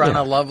 We were on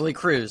a lovely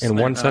cruise. In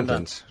There, one I'm done.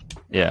 sentence.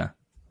 Yeah.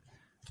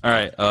 All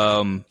right.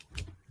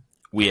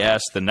 We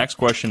asked, the next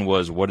question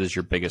was, what is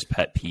your biggest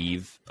pet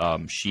peeve?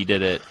 She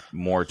did it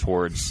more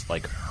towards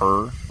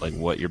her,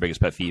 what your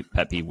biggest pet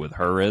peeve with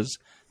her is.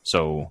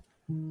 So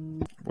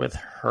With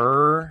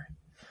her.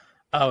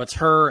 Oh, it's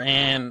her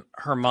and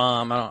her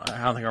mom. I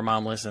don't think her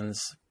mom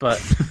listens, but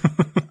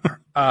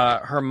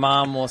her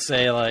mom will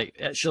say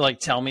she'll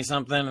tell me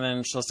something, and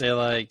then she'll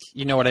say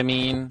you know what I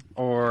mean,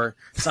 or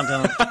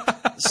something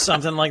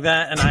something like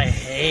that. And I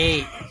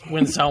hate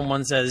when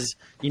someone says,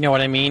 you know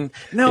what I mean.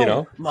 No, You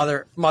know?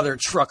 mother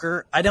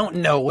trucker, I don't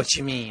know what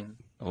you mean.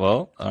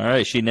 well, all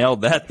right, she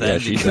nailed that then. Yeah,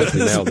 she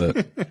definitely nailed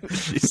it.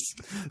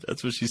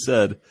 That's what she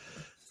said.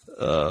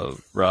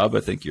 Rob, I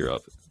think you're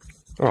up.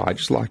 Oh, I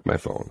just locked my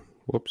phone.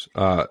 Whoops.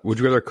 Would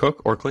you rather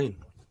cook or clean?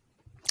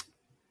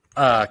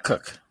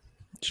 Cook.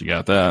 She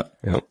got that.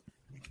 Yep.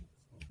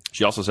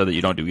 She also said that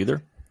you don't do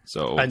either.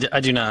 So I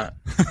do not.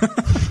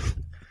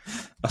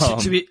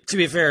 To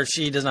be fair,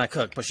 she does not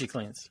cook, but she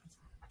cleans.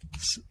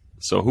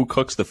 So who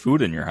cooks the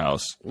food in your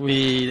house?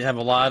 We have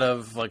a lot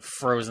of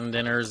frozen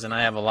dinners, and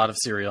I have a lot of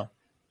cereal.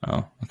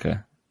 Oh, okay.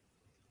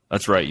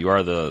 That's right. You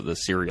are the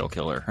serial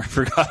killer. I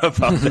forgot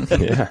about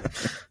it. Yeah.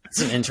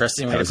 It's an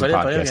interesting way That to was a put it.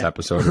 But podcast okay.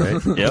 episode,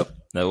 right? Yep,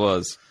 that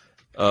was.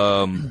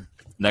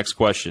 Next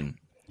question.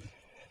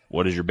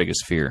 What is your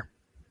biggest fear?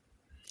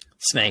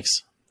 Snakes.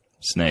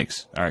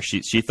 Snakes. All right.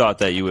 She thought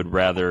that you would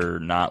rather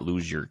not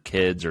lose your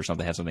kids or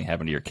have something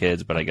happen to your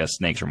kids, but I guess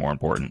snakes are more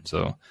important.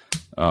 So,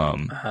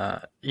 Yeah,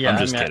 I'm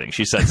just kidding.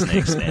 She said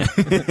snakes. Dan.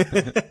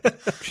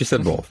 She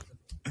said both.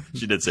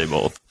 She did say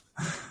both.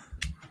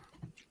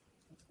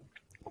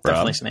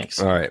 Definitely Rob? snakes.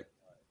 All right.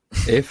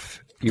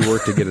 If you were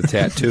to get a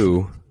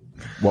tattoo,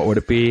 what would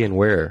it be and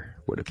where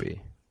would it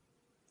be?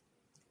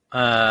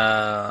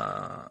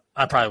 I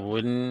probably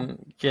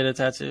wouldn't get a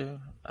tattoo.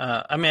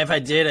 I mean, if I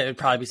did, it would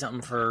probably be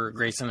something for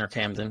Grayson or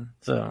Camden.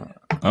 So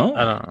Oh,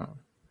 I don't know.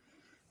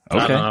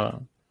 okay. I don't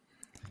know.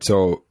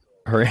 So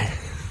her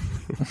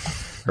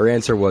her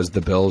answer was the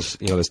Bills,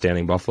 the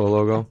Standing Buffalo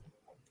logo.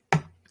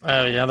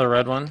 Oh yeah, the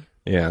red one.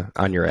 Yeah,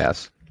 on your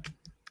ass.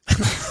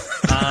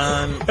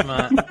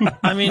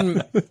 I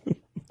mean,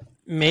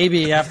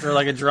 maybe after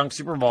like a drunk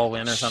Super Bowl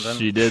win or something.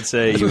 She did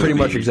say That's you pretty would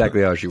much be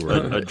exactly how she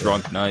worded a it.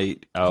 drunk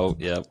night out.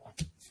 Yep.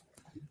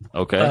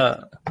 Okay.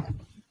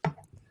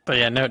 But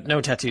yeah,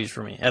 no tattoos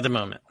for me at the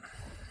moment.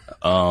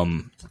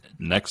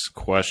 Next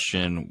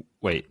question.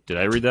 Wait, did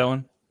I read that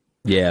one?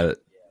 Yeah,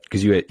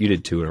 because you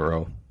did 2 in a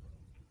row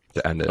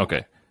to end it.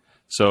 Okay.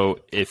 So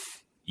if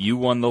you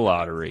won the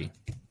lottery,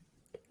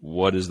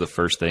 what is the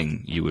first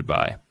thing you would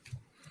buy?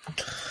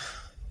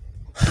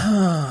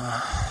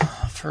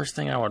 First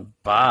thing I would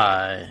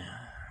buy.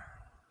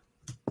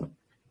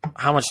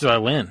 How much do I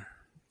win?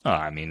 Oh,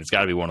 I mean, it's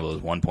got to be one of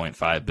those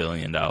 $1.5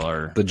 billion.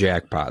 The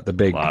jackpot, the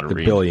big,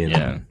 Lottery, the billion,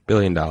 yeah. $1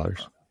 billion.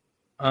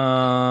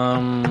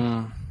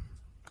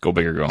 Go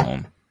big or go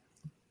home.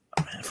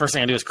 First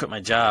thing I do is quit my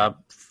job.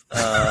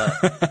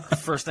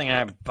 First thing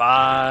I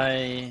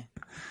buy.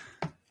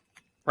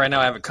 Right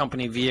now I have a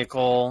company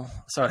vehicle,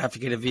 so I'd have to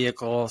get a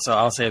vehicle. So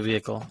I'll say a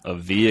vehicle. A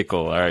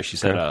vehicle. All right. She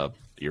said a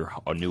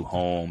new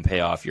home, pay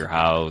off your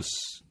house.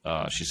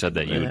 She said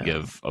that you would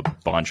give a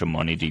bunch of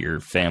money to your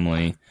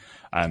family.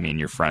 I mean,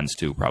 your friends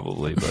too,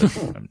 probably. But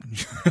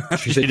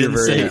She said she you're didn't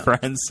very say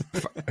friends.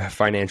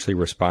 financially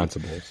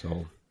responsible.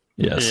 So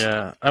Yes.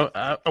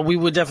 Yeah, we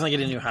would definitely get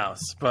a new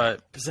house,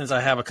 but since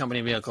I have a company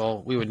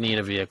vehicle, we would need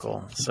a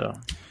vehicle. So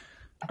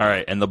All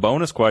right. And the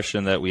bonus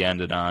question that we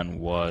ended on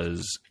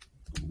was,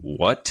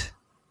 what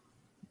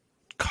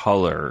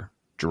color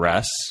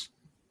dress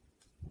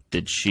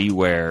did she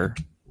wear,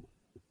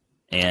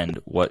 and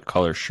what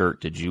color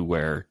shirt did you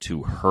wear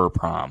to her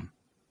prom?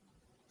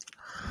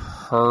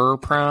 her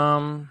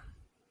prom,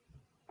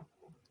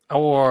 I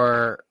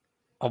wore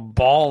a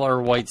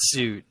baller white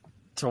suit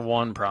to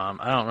one prom.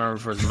 I don't remember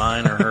if it was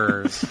mine or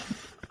hers.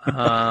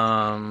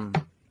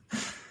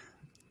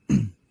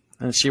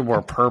 And she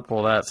wore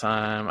purple that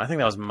time. I think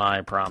that was my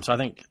prom. So I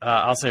think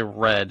I'll say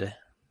red.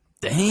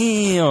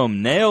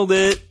 Damn, nailed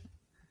it.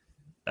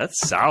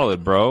 That's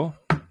solid, bro.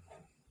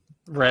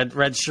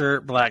 Red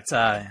shirt, black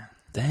tie.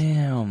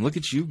 Damn, look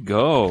at you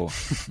go.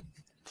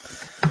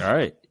 All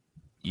right.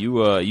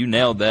 You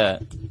nailed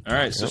that. All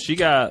right, so she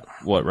got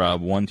what,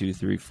 Rob? 1, 2,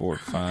 3, 4,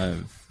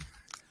 5.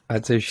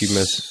 I'd say she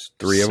missed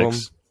 3 of them.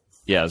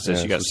 Yeah, so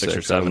she got so 6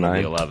 or 6, 7 of the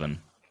 9. 11.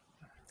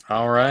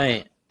 All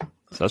right. So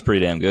that's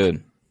pretty damn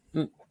good.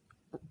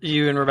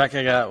 You and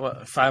Rebecca got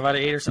what, 5 out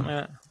of 8 or something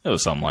like that? It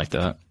was something like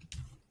that.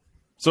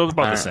 So it's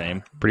about the All right.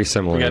 same. Pretty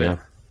similar.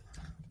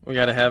 We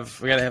gotta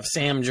have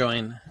Sam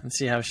join and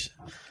see how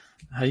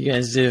you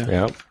guys do.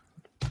 Yeah.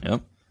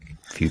 Yep.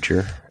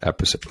 Future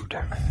episode.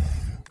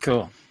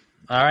 Cool.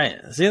 All right.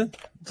 See,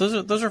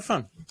 those are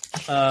fun.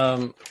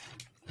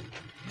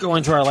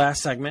 Going to our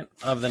last segment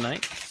of the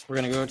night. We're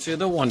gonna go to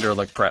the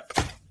Wonderlic prep.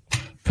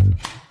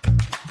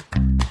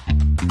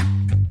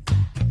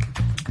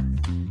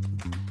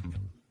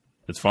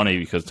 It's funny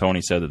because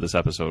Tony said that this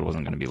episode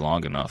wasn't going to be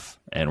long enough,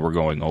 and we're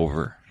going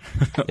over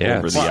Yeah.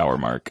 over the hour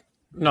mark.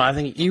 No, I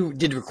think you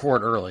did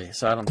record early,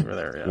 so I don't think we're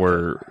there yet.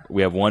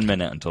 We have 1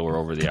 minute until we're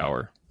over the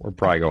hour. We're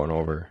probably going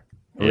over.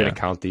 We're Yeah. going to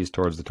count these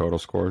towards the total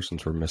score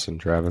since we're missing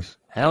Travis.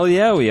 Hell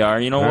yeah, we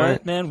are. You know All what,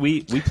 right. man?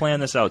 We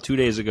planned this out 2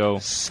 days ago.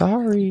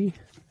 Sorry.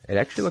 It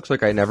actually looks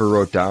like I never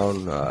wrote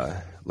down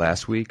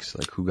last week's,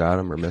 like who got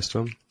them or missed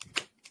them.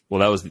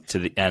 Well, that was to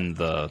the end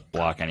the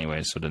block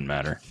anyway, so it didn't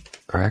matter.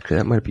 Or actually,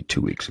 that might be 2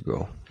 weeks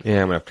ago.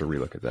 Yeah, I'm going to have to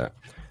relook at that.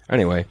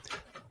 Anyway,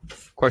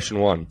 question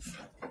 1.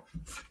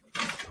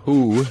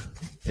 Who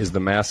is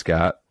the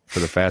mascot for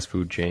the fast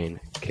food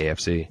chain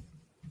KFC?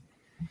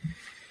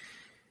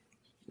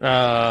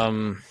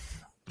 The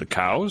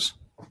cows?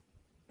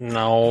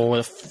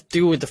 No,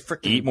 dude with the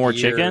freaking Eat more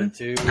beard, chicken?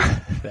 dude.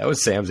 That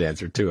was Sam's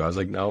answer, too. I was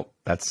like, no,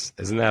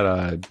 isn't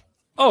that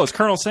Oh, it's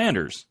Colonel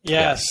Sanders.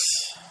 Yes.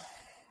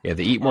 yeah,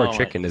 the Eat More Oh,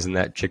 Chicken, isn't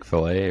that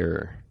Chick-fil-A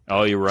or?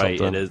 Oh, you're right.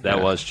 Something. It is. That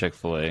Yeah. was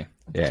Chick-fil-A.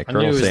 Yeah, I knew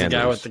Colonel it was Sanders. the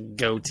guy with the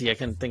goatee. I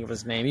couldn't think of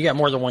his name. You got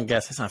more than one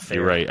guess. That's not fair.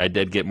 You're right. I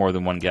did get more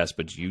than one guess,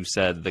 but you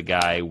said the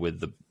guy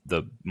with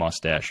the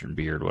mustache and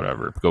beard,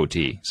 whatever,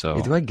 goatee. So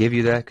Hey, do I give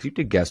you that? Because you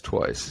did guess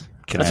twice.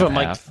 can That's I what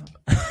have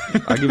Mike-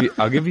 half?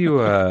 I'll give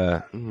you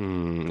a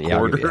yeah,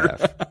 I'll give you Quarter.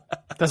 half.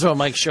 That's what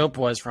Mike Shope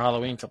was for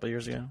Halloween a couple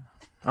years ago.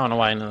 I don't know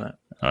why I know that.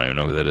 I don't even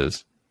know who that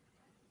is.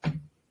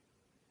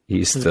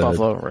 He's It's the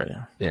Buffalo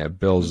Radio. yeah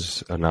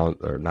Bill's not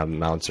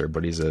announcer,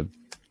 but he's the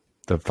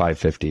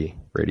 550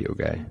 radio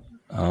guy,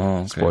 Oh,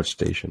 okay. sports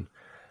station.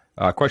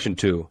 Question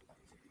 2: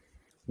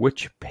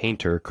 which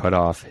painter cut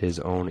off his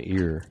own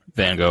ear?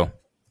 Van Gogh.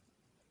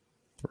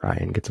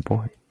 Ryan gets a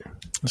point.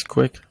 That's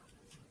quick.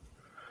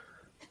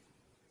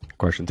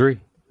 Question 3: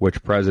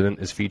 which president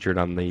is featured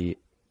on the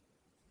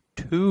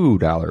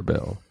 $2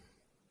 bill?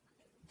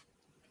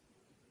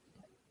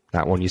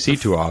 Not one you see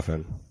too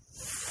often.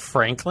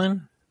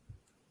 Franklin?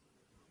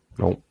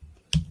 Nope.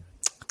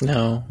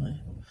 No.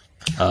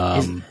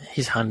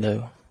 He's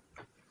Hundo.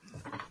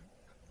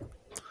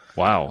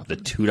 Wow, the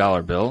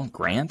 $2 bill?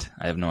 Grant?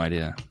 I have no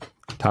idea.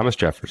 Thomas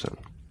Jefferson.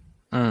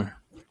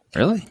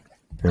 Really?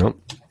 Yep.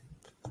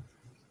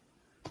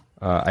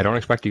 I don't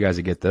expect you guys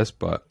to get this,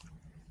 but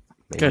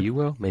maybe Good. you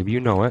will. Maybe you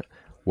know it.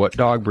 What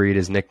dog breed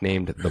is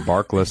nicknamed the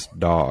barkless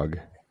dog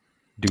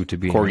due to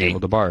being Corgi. unable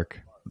to bark?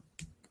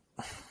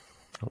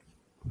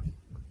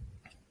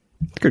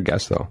 Good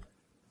guess, though.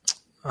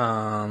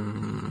 I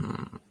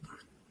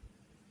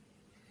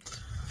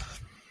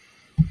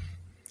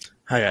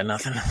got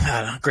nothing.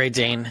 I don't know. Great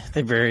Dane.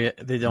 They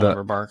don't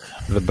ever bark.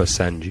 The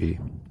Basenji.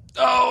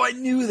 Oh, I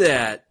knew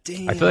that.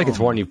 Damn. I feel like it's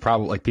one you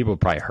probably people have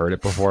probably heard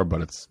it before,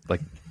 but it's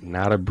like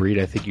not a breed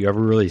I think you ever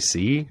really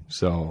see.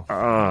 So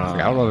I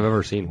don't know if I've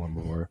ever seen one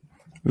before.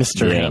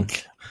 Mr. Yeah.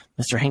 Hank.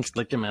 Mr. Hank's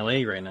licking my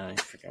leg right now. He's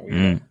freaking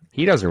weird.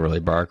 He doesn't really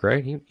bark,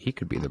 right? He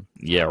could be the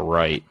Yeah,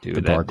 right, dude.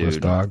 That barkless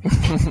dude. dog.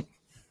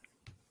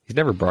 He's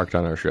never barked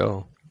on our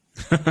show.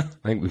 I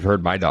think we've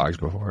heard my dogs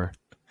before.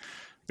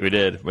 We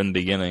did in the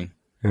beginning.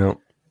 Yep.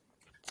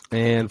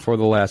 And for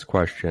the last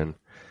question,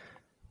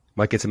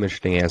 might get some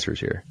interesting answers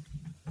here.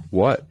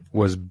 What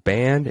was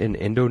banned in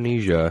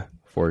Indonesia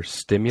for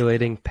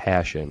stimulating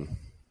passion?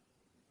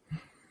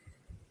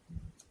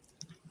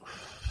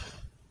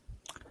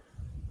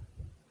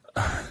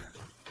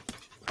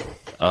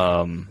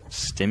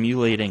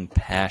 Stimulating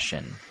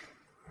passion.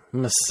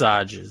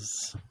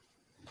 Massages.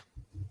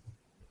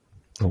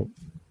 Oh,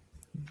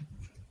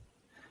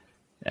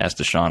 Ask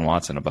Deshaun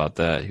Watson about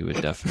that. He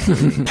would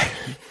definitely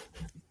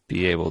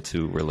be able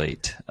to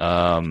relate.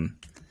 Not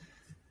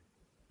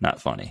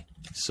funny.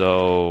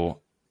 So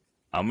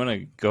I'm going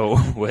to go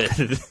with...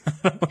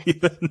 I don't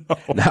even know.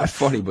 not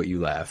funny, but you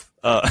laugh.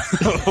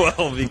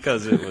 Well,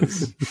 because it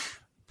was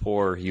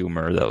poor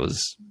humor.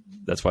 That's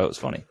why it was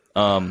funny.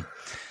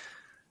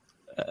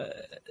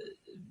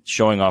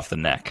 Showing off the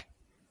neck.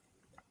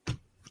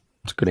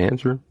 That's a good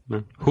answer.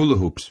 Hula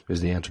hoops is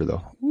the answer,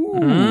 though.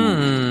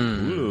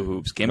 Hula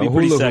hoops can No be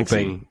pretty hula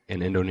sexy. hooping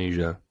in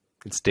Indonesia.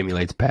 It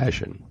stimulates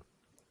passion.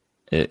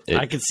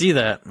 I could see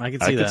that. I I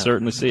could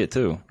certainly see it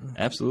too.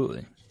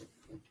 Absolutely.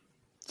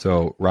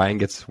 So Ryan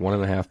gets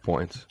 1.5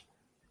 points.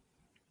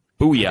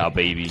 Booyah,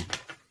 baby.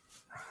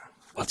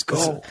 Let's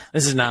go.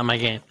 This is not my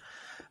game.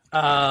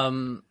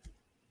 All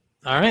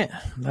right,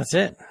 that's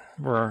it.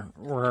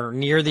 We're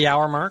near the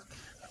hour mark.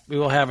 We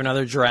will have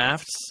another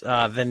draft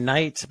the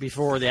night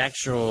before the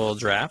actual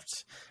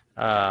draft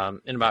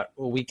in about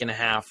a week and a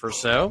half or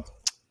so.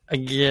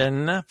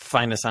 Again,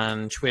 find us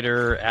on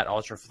Twitter at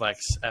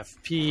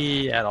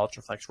UltraflexFP, at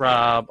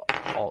UltraflexRob,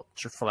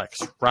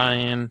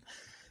 UltraflexRyan.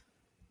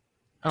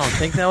 I don't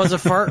think that was a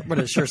fart, but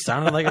it sure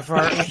sounded like a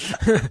fart.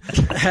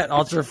 At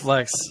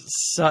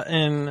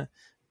UltraflexSutton,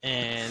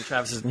 and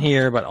Travis isn't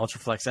here, but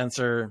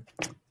UltraflexSensor.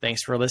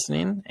 Thanks for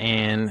listening,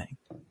 and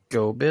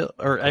go Bill.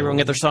 Or everyone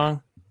get their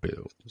song?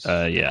 Bills.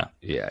 Yeah.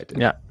 Yeah, I did.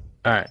 Yeah.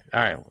 All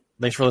right.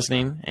 Thanks for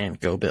listening, and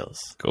go Bills.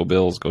 Go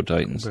Bills. Go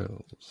Titans.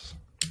 Bills.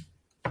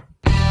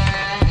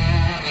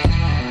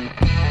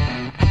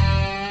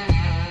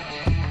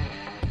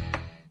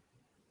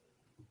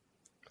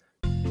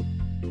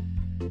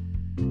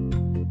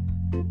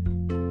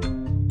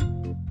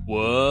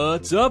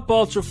 What's up,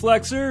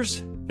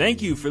 Ultraflexers?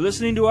 Thank you for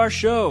listening to our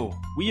show.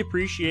 We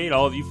appreciate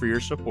all of you for your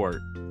support.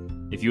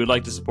 If you would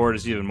like to support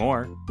us even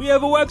more, we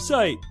have a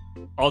website,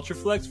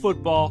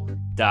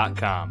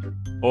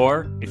 ultraflexfootball.com.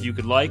 Or if you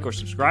could like or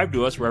subscribe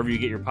to us wherever you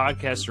get your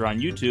podcasts or on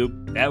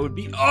YouTube, that would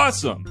be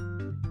awesome.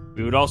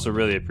 We would also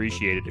really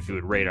appreciate it if you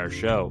would rate our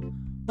show.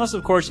 Plus,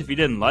 of course, if you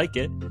didn't like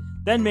it,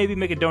 then maybe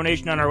make a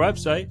donation on our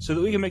website so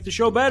that we can make the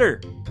show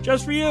better,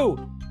 just for you.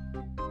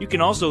 You can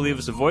also leave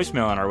us a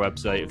voicemail on our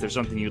website if there's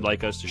something you'd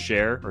like us to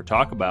share or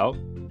talk about,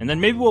 and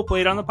then maybe we'll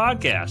play it on the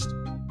podcast.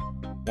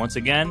 Once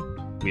again,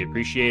 we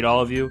appreciate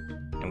all of you,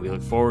 and we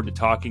look forward to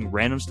talking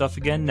random stuff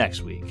again next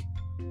week.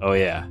 Oh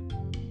yeah,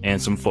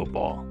 and some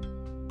football.